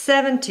number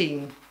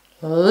 17.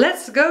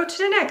 Let's go to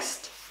the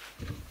next.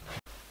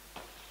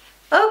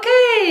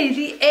 Okay,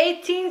 the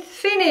 18th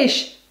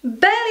finish.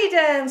 Belly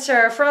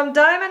Dancer from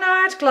Diamond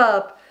Art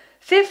Club.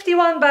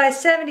 51 by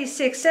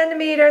 76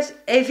 centimeters,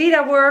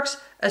 Evita Works,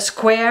 a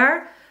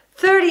square,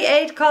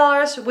 38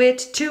 colors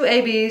with 2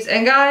 ABs.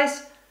 And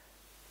guys,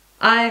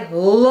 I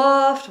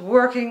loved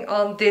working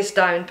on this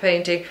diamond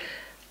painting.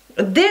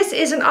 This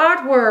is an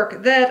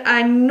artwork that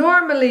I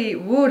normally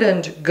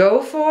wouldn't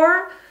go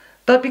for,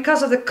 but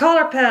because of the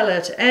color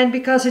palette and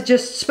because it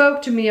just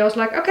spoke to me, I was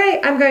like,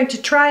 okay, I'm going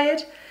to try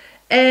it.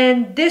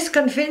 And this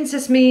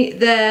convinces me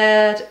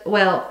that,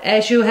 well,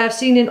 as you have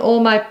seen in all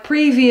my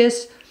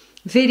previous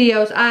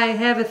videos, I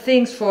have a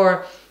thing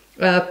for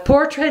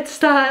portrait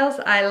styles.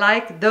 I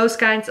like those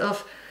kinds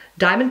of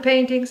diamond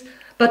paintings.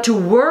 But to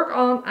work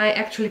on, I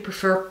actually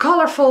prefer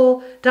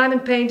colorful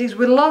diamond paintings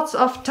with lots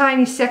of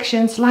tiny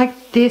sections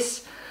like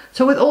this.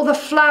 So with all the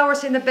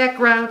flowers in the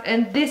background,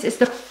 and this is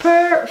the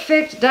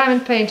perfect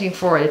diamond painting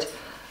for it.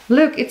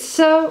 Look, it's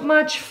so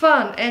much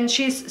fun and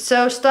she's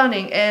so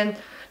stunning. And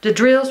the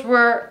drills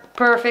were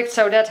perfect,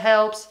 so that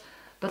helps.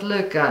 But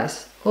look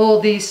guys,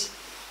 all these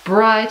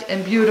bright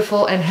and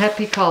beautiful and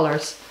happy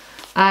colors.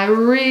 I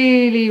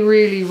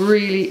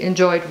really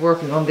enjoyed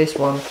working on this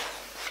one.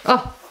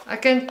 Oh, I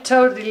can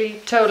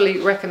totally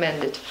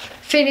recommend it.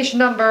 Finish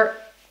number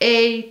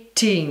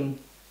 18.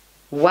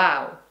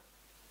 Wow.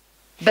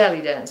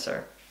 Belly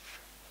Dancer.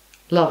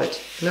 Love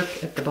it.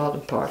 Look at the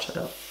bottom part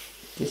though.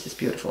 This is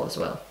beautiful as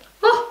well.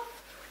 Oh,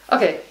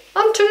 okay,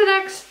 on to the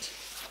next.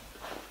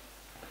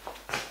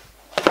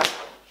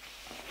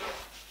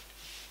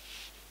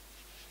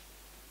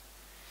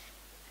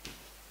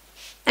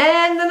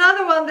 And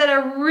another one that I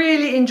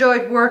really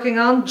enjoyed working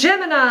on,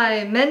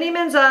 Gemini, Mandy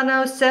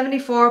Manzano,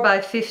 74 by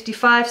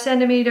 55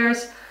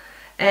 centimeters.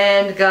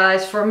 And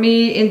guys, for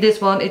me in this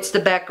one, it's the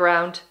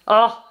background.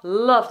 Oh,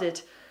 loved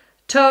it.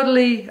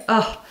 Totally,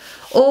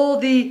 all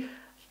the,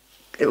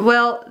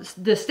 well,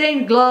 the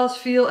stained glass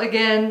feel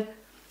again.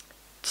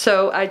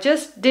 So I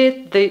just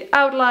did the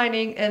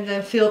outlining and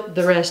then filled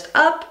the rest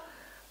up.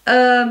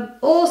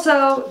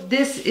 Also,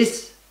 this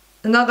is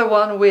another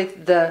one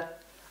with the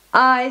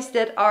eyes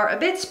that are a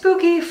bit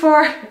spooky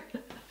for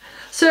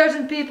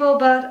certain people,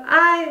 but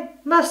I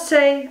must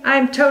say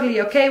I'm totally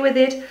okay with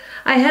it.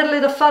 I had a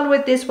little fun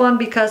with this one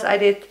because I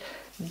did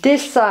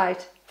this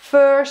side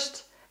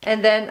first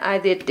and then I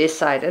did this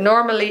side. And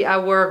normally I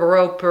work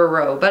row per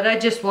row, but I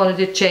just wanted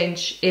to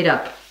change it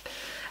up.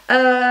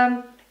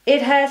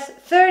 It has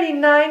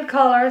 39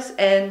 colors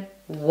and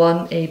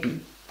 1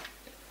 AB.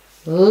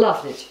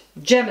 Loved it.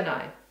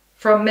 Gemini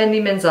from Mandy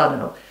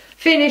Manzano.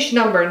 Finish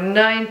number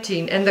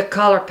 19, and the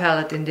color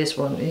palette in this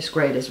one is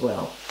great as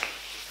well.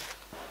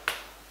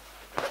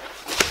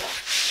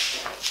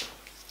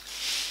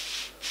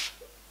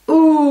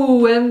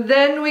 Ooh, and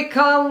then we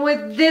come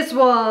with this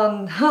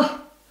one. Huh.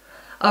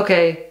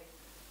 Okay,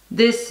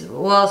 this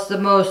was the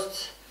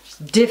most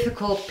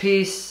difficult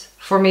piece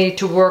for me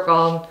to work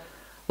on.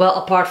 Well,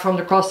 apart from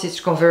the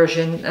cross-stitch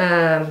conversion,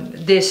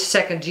 this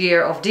second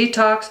year of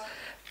detox.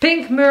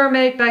 Pink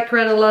Mermaid by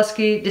Greta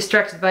Lusky,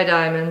 Distracted by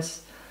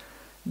Diamonds.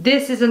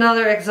 This is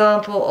another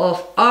example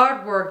of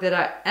artwork that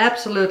I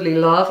absolutely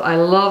love. I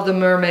love the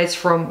mermaids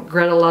from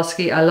Greta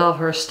Lusky. I love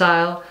her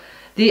style.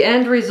 The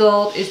end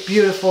result is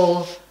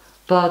beautiful,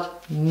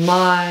 but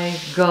my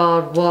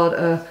God, what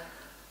a...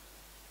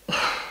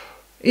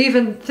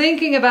 Even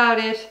thinking about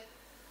it,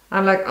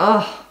 I'm like,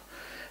 oh.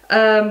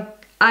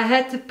 I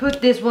had to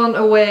put this one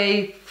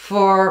away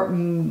for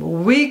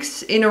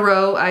weeks in a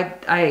row.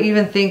 I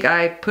even think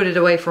I put it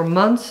away for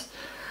months,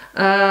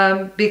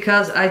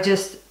 because I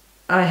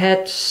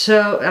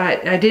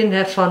didn't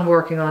have fun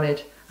working on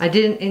it. I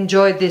didn't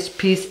enjoy this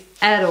piece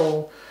at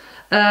all.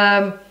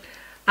 I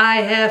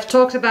have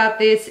talked about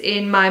this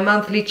in my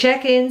monthly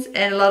check-ins,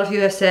 and a lot of you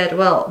have said,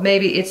 well,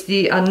 maybe it's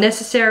the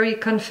unnecessary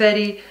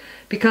confetti,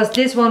 because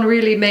this one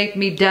really made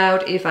me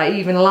doubt if I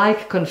even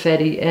like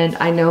confetti, and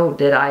I know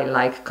that I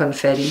like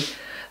confetti.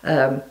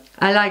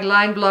 I like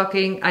line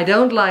blocking. I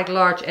don't like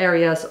large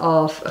areas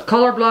of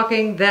color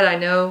blocking, that I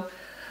know.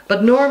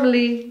 But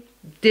normally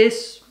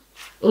this,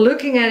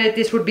 looking at it,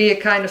 this would be a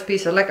kind of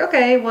piece of like,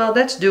 okay, well,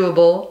 that's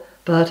doable,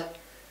 but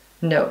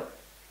no.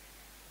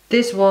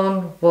 This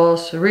one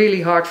was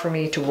really hard for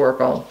me to work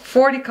on.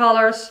 40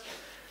 colors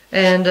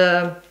and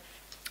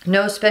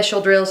no special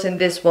drills in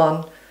this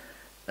one.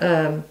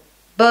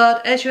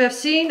 But as you have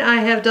seen, I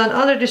have done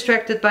other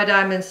Distracted by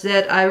Diamonds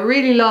that I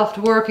really loved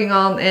working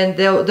on, and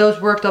those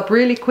worked up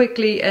really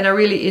quickly and I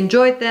really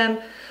enjoyed them.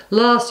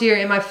 Last year,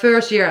 in my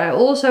first year, I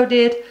also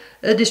did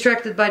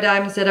Distracted by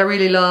Diamonds that I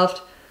really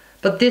loved.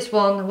 But this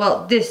one,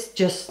 well, this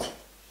just...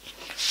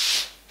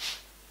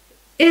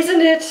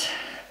 Isn't it?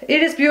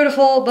 It is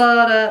beautiful,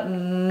 but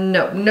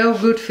no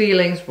good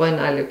feelings when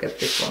I look at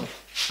this one.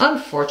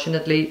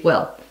 Unfortunately,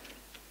 well,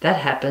 that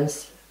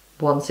happens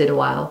once in a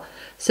while.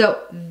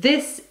 So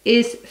this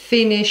is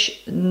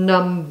finish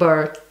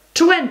number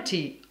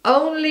 20.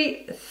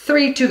 Only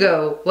 3 to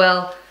go.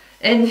 Well,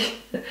 and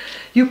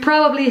you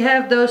probably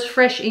have those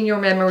fresh in your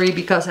memory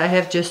because I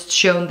have just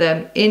shown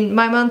them in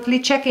my monthly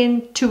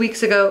check-in 2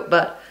 weeks ago,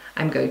 but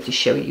I'm going to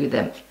show you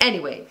them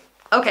anyway.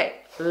 Okay,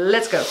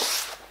 let's go.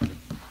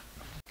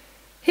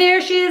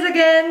 Here she is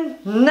again,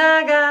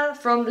 Naga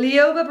from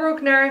Lioba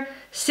Bruckner,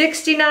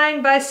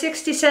 69 by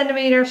 60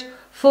 centimeters,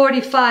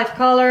 45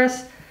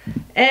 colors.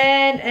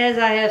 And as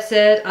I have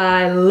said,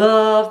 I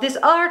love this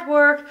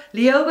artwork.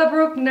 Lioba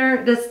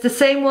Bruckner, that's the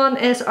same one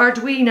as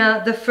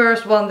Arduina, the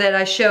first one that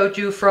I showed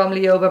you from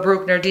Lioba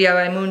Bruckner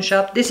DIY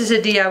Moonshop. This is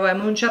a DIY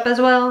Moonshop as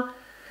well.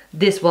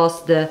 This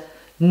was the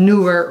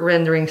newer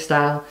rendering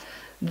style.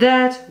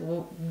 That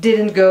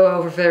didn't go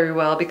over very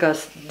well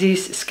because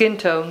these skin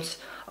tones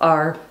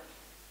are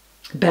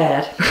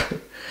bad.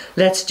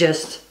 Let's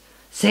just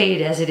say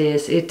it as it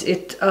is.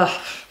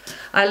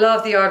 I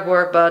love the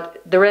artwork,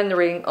 but the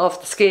rendering of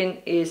the skin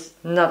is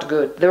not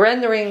good. The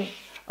rendering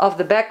of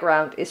the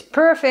background is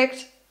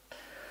perfect.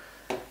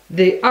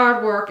 The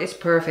artwork is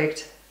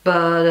perfect,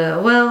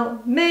 but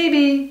well,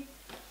 maybe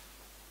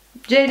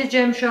Jada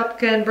Gem Shop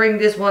can bring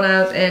this one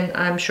out, and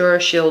I'm sure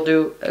she'll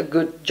do a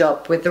good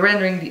job with the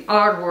rendering. The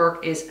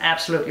artwork is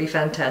absolutely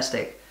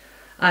fantastic.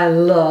 I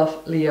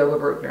love Lioba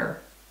Bruckner.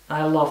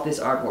 I love this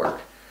artwork.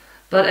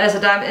 But as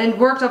a diamond, and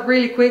worked up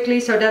really quickly,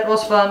 so that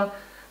was fun.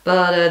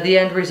 But the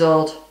end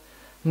result,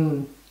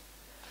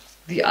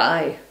 the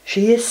eye.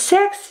 She is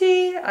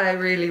sexy. I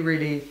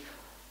really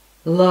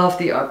love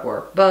the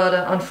artwork. But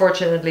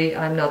unfortunately,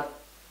 I'm not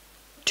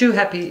too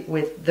happy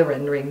with the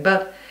rendering.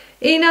 But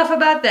enough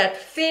about that.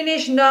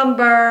 Finish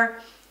number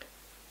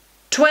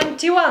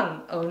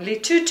 21. Only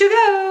 2 to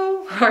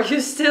go. Are you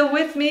still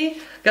with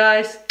me?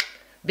 Guys,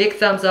 big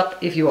thumbs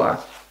up if you are.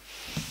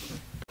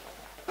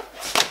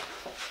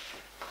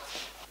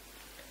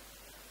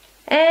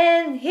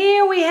 And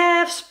here we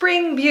have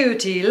Spring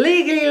Beauty,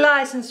 legally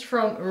licensed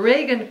from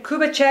Regan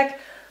Kubacek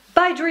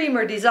by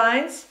Dreamer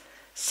Designs.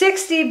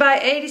 60 by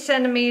 80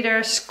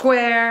 centimeters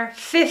square,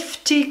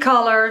 50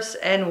 colors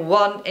and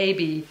 1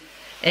 AB.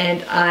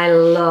 And I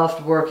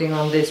loved working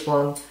on this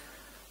one.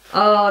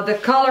 The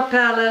color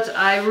palette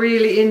I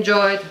really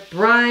enjoyed.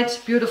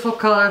 Bright, beautiful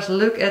colors.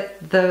 Look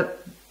at the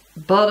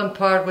bottom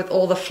part with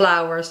all the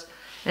flowers.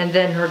 And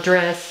then her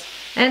dress.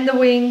 And the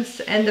wings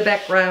and the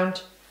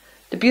background.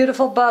 The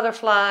beautiful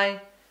butterfly.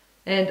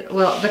 And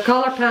well, the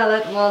color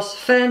palette was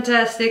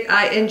fantastic.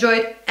 I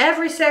enjoyed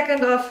every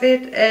second of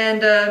it.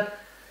 And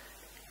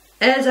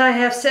as I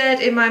have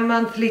said in my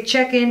monthly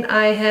check-in,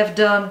 I have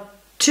done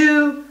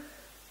 2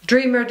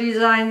 Dreamer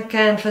Design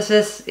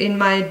canvases in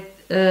my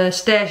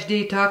stash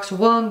detox.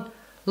 One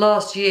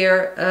last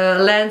year,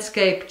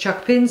 landscape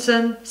Chuck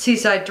Pinson,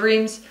 Seaside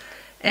Dreams,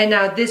 and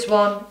now this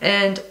one.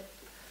 And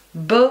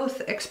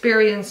both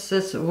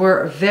experiences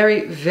were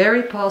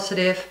very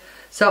positive.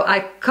 So I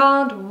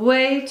can't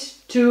wait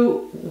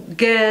to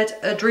get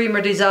a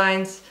Dreamer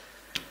Designs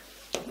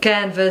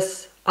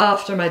canvas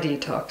after my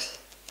detox.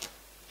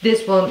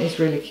 This one is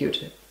really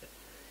cute.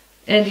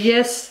 And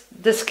yes,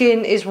 the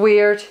skin is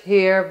weird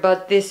here,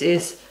 but this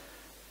is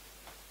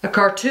a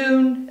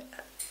cartoon.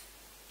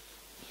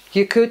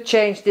 You could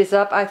change this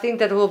up. I think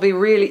that will be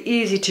really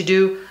easy to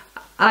do.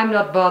 I'm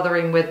not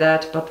bothering with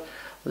that, but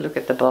look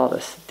at the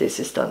bodice. This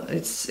is done.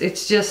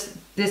 It's just,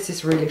 this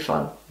is really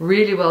fun.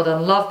 Really well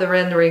done. Love the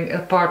rendering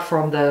apart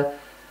from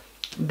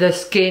the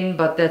skin,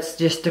 but that's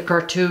just the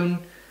cartoon.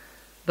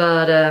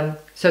 But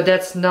so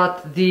that's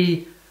not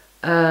the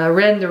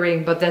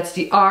rendering, but that's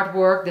the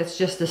artwork. That's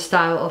just the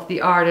style of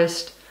the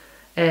artist.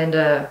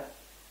 And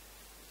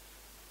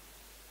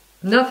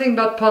nothing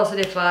but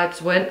positive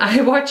vibes when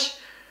I watch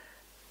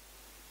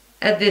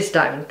at this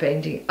diamond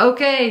painting.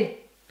 Okay.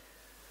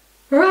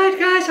 Right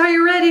guys, are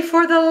you ready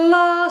for the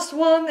last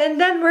one? And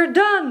then we're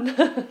done.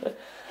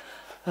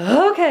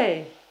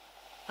 Okay.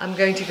 I'm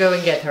going to go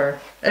and get her.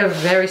 A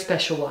very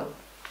special one.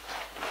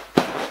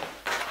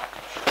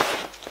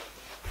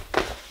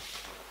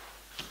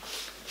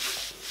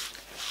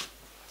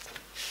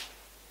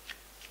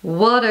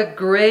 What a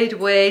great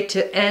way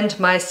to end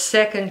my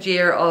second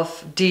year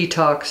of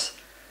detox.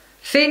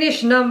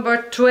 Finish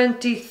number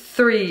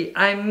 23.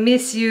 I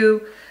miss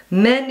you.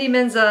 Mandy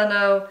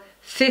Manzano,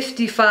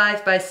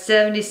 55 by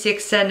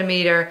 76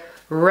 centimeter,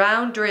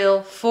 round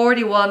drill,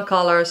 41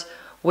 colors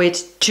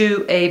with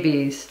 2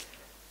 ABs.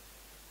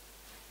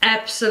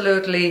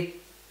 Absolutely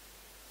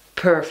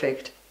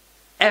perfect.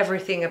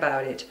 Everything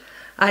about it.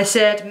 I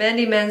said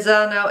Mandy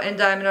Manzano and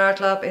Diamond Art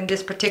Club in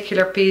this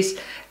particular piece.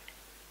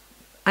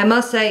 I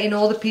must say in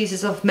all the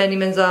pieces of Mandy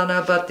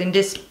Manzano, but in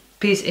this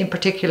piece in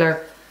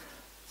particular,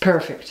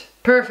 perfect.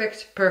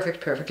 Perfect,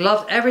 perfect, perfect.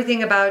 Loved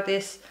everything about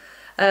this.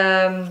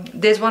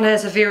 This one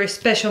has a very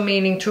special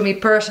meaning to me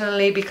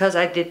personally because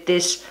I did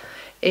this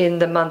in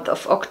the month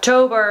of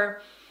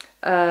October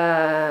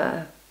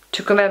to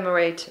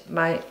commemorate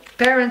my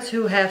parents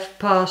who have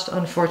passed,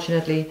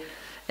 unfortunately.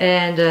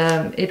 And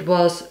it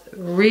was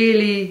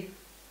really,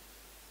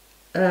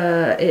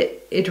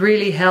 it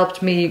really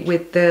helped me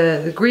with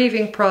the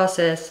grieving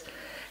process.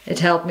 It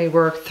helped me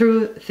work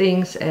through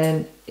things,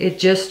 and it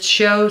just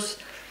shows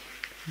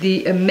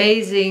the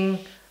amazing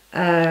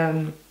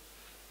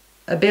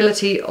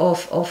ability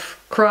of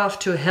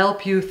craft to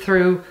help you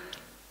through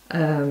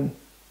to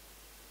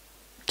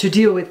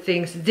deal with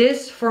things.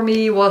 This for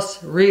me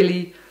was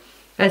really,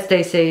 as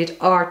they say it,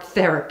 art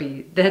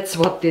therapy. That's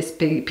what this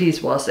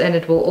piece was, and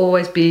it will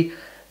always be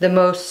the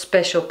most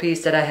special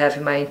piece that I have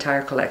in my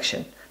entire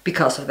collection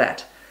because of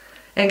that.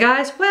 And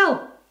guys,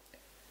 well,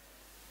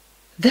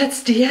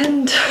 that's the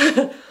end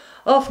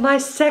of my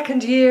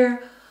second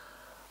year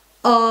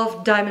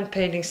of diamond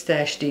painting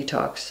stash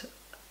detox.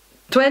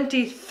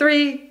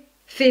 23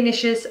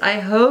 finishes. I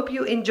hope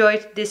you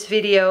enjoyed this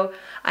video.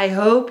 I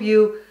hope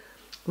you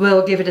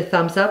will give it a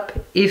thumbs up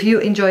if you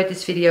enjoyed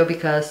this video,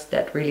 because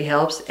that really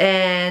helps.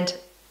 And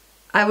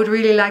I would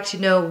really like to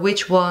know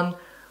which one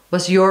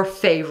was your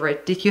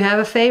favorite. Did you have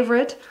a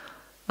favorite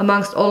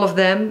amongst all of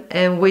them,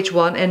 and which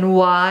one and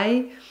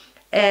why?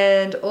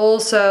 And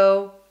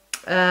also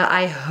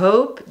I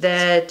hope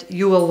that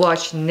you will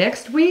watch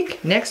next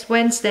week, next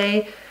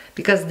Wednesday,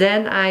 because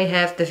then I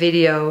have the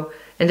video,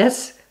 and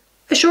that's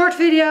a short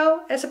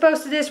video as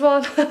opposed to this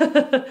one.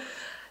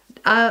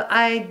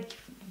 I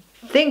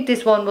think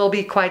this one will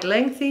be quite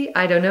lengthy.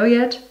 I don't know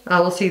yet.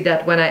 I will see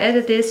that when I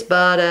edit this,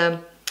 but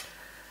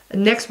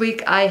next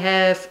week I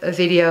have a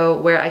video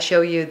where I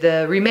show you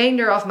the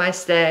remainder of my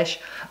stash.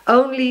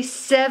 Only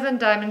 7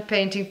 diamond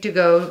painting to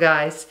go,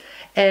 guys,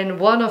 and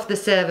one of the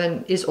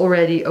 7 is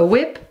already a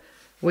whip,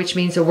 which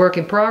means a work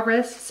in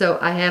progress. So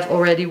I have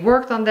already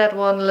worked on that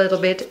one a little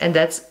bit, and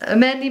that's a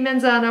Mandy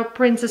Manzano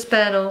Princess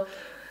panel.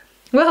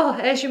 Well,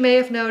 as you may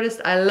have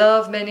noticed, I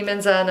love Mandy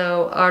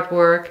Manzano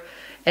artwork,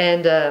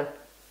 and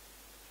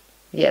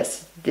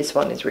yes, this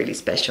one is really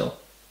special.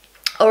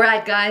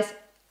 Alright guys,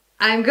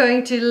 I'm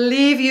going to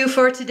leave you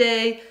for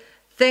today.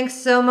 Thanks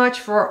so much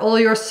for all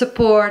your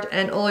support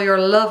and all your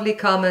lovely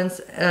comments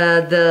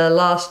the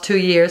last 2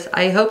 years.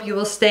 I hope you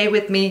will stay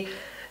with me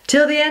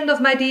till the end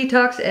of my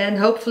detox, and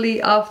hopefully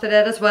after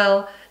that as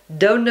well.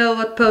 Don't know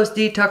what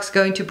post-detox is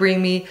going to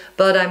bring me,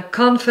 but I'm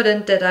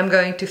confident that I'm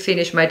going to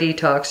finish my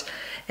detox.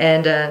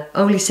 And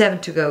only 7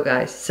 to go,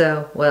 guys.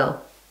 So,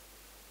 well,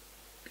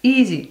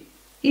 easy.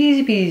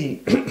 Easy peasy.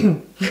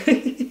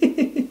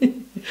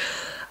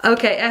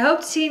 Okay, I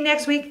hope to see you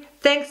next week.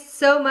 Thanks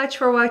so much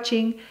for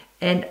watching,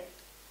 and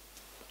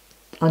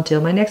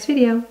until my next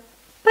video.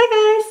 Bye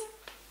guys!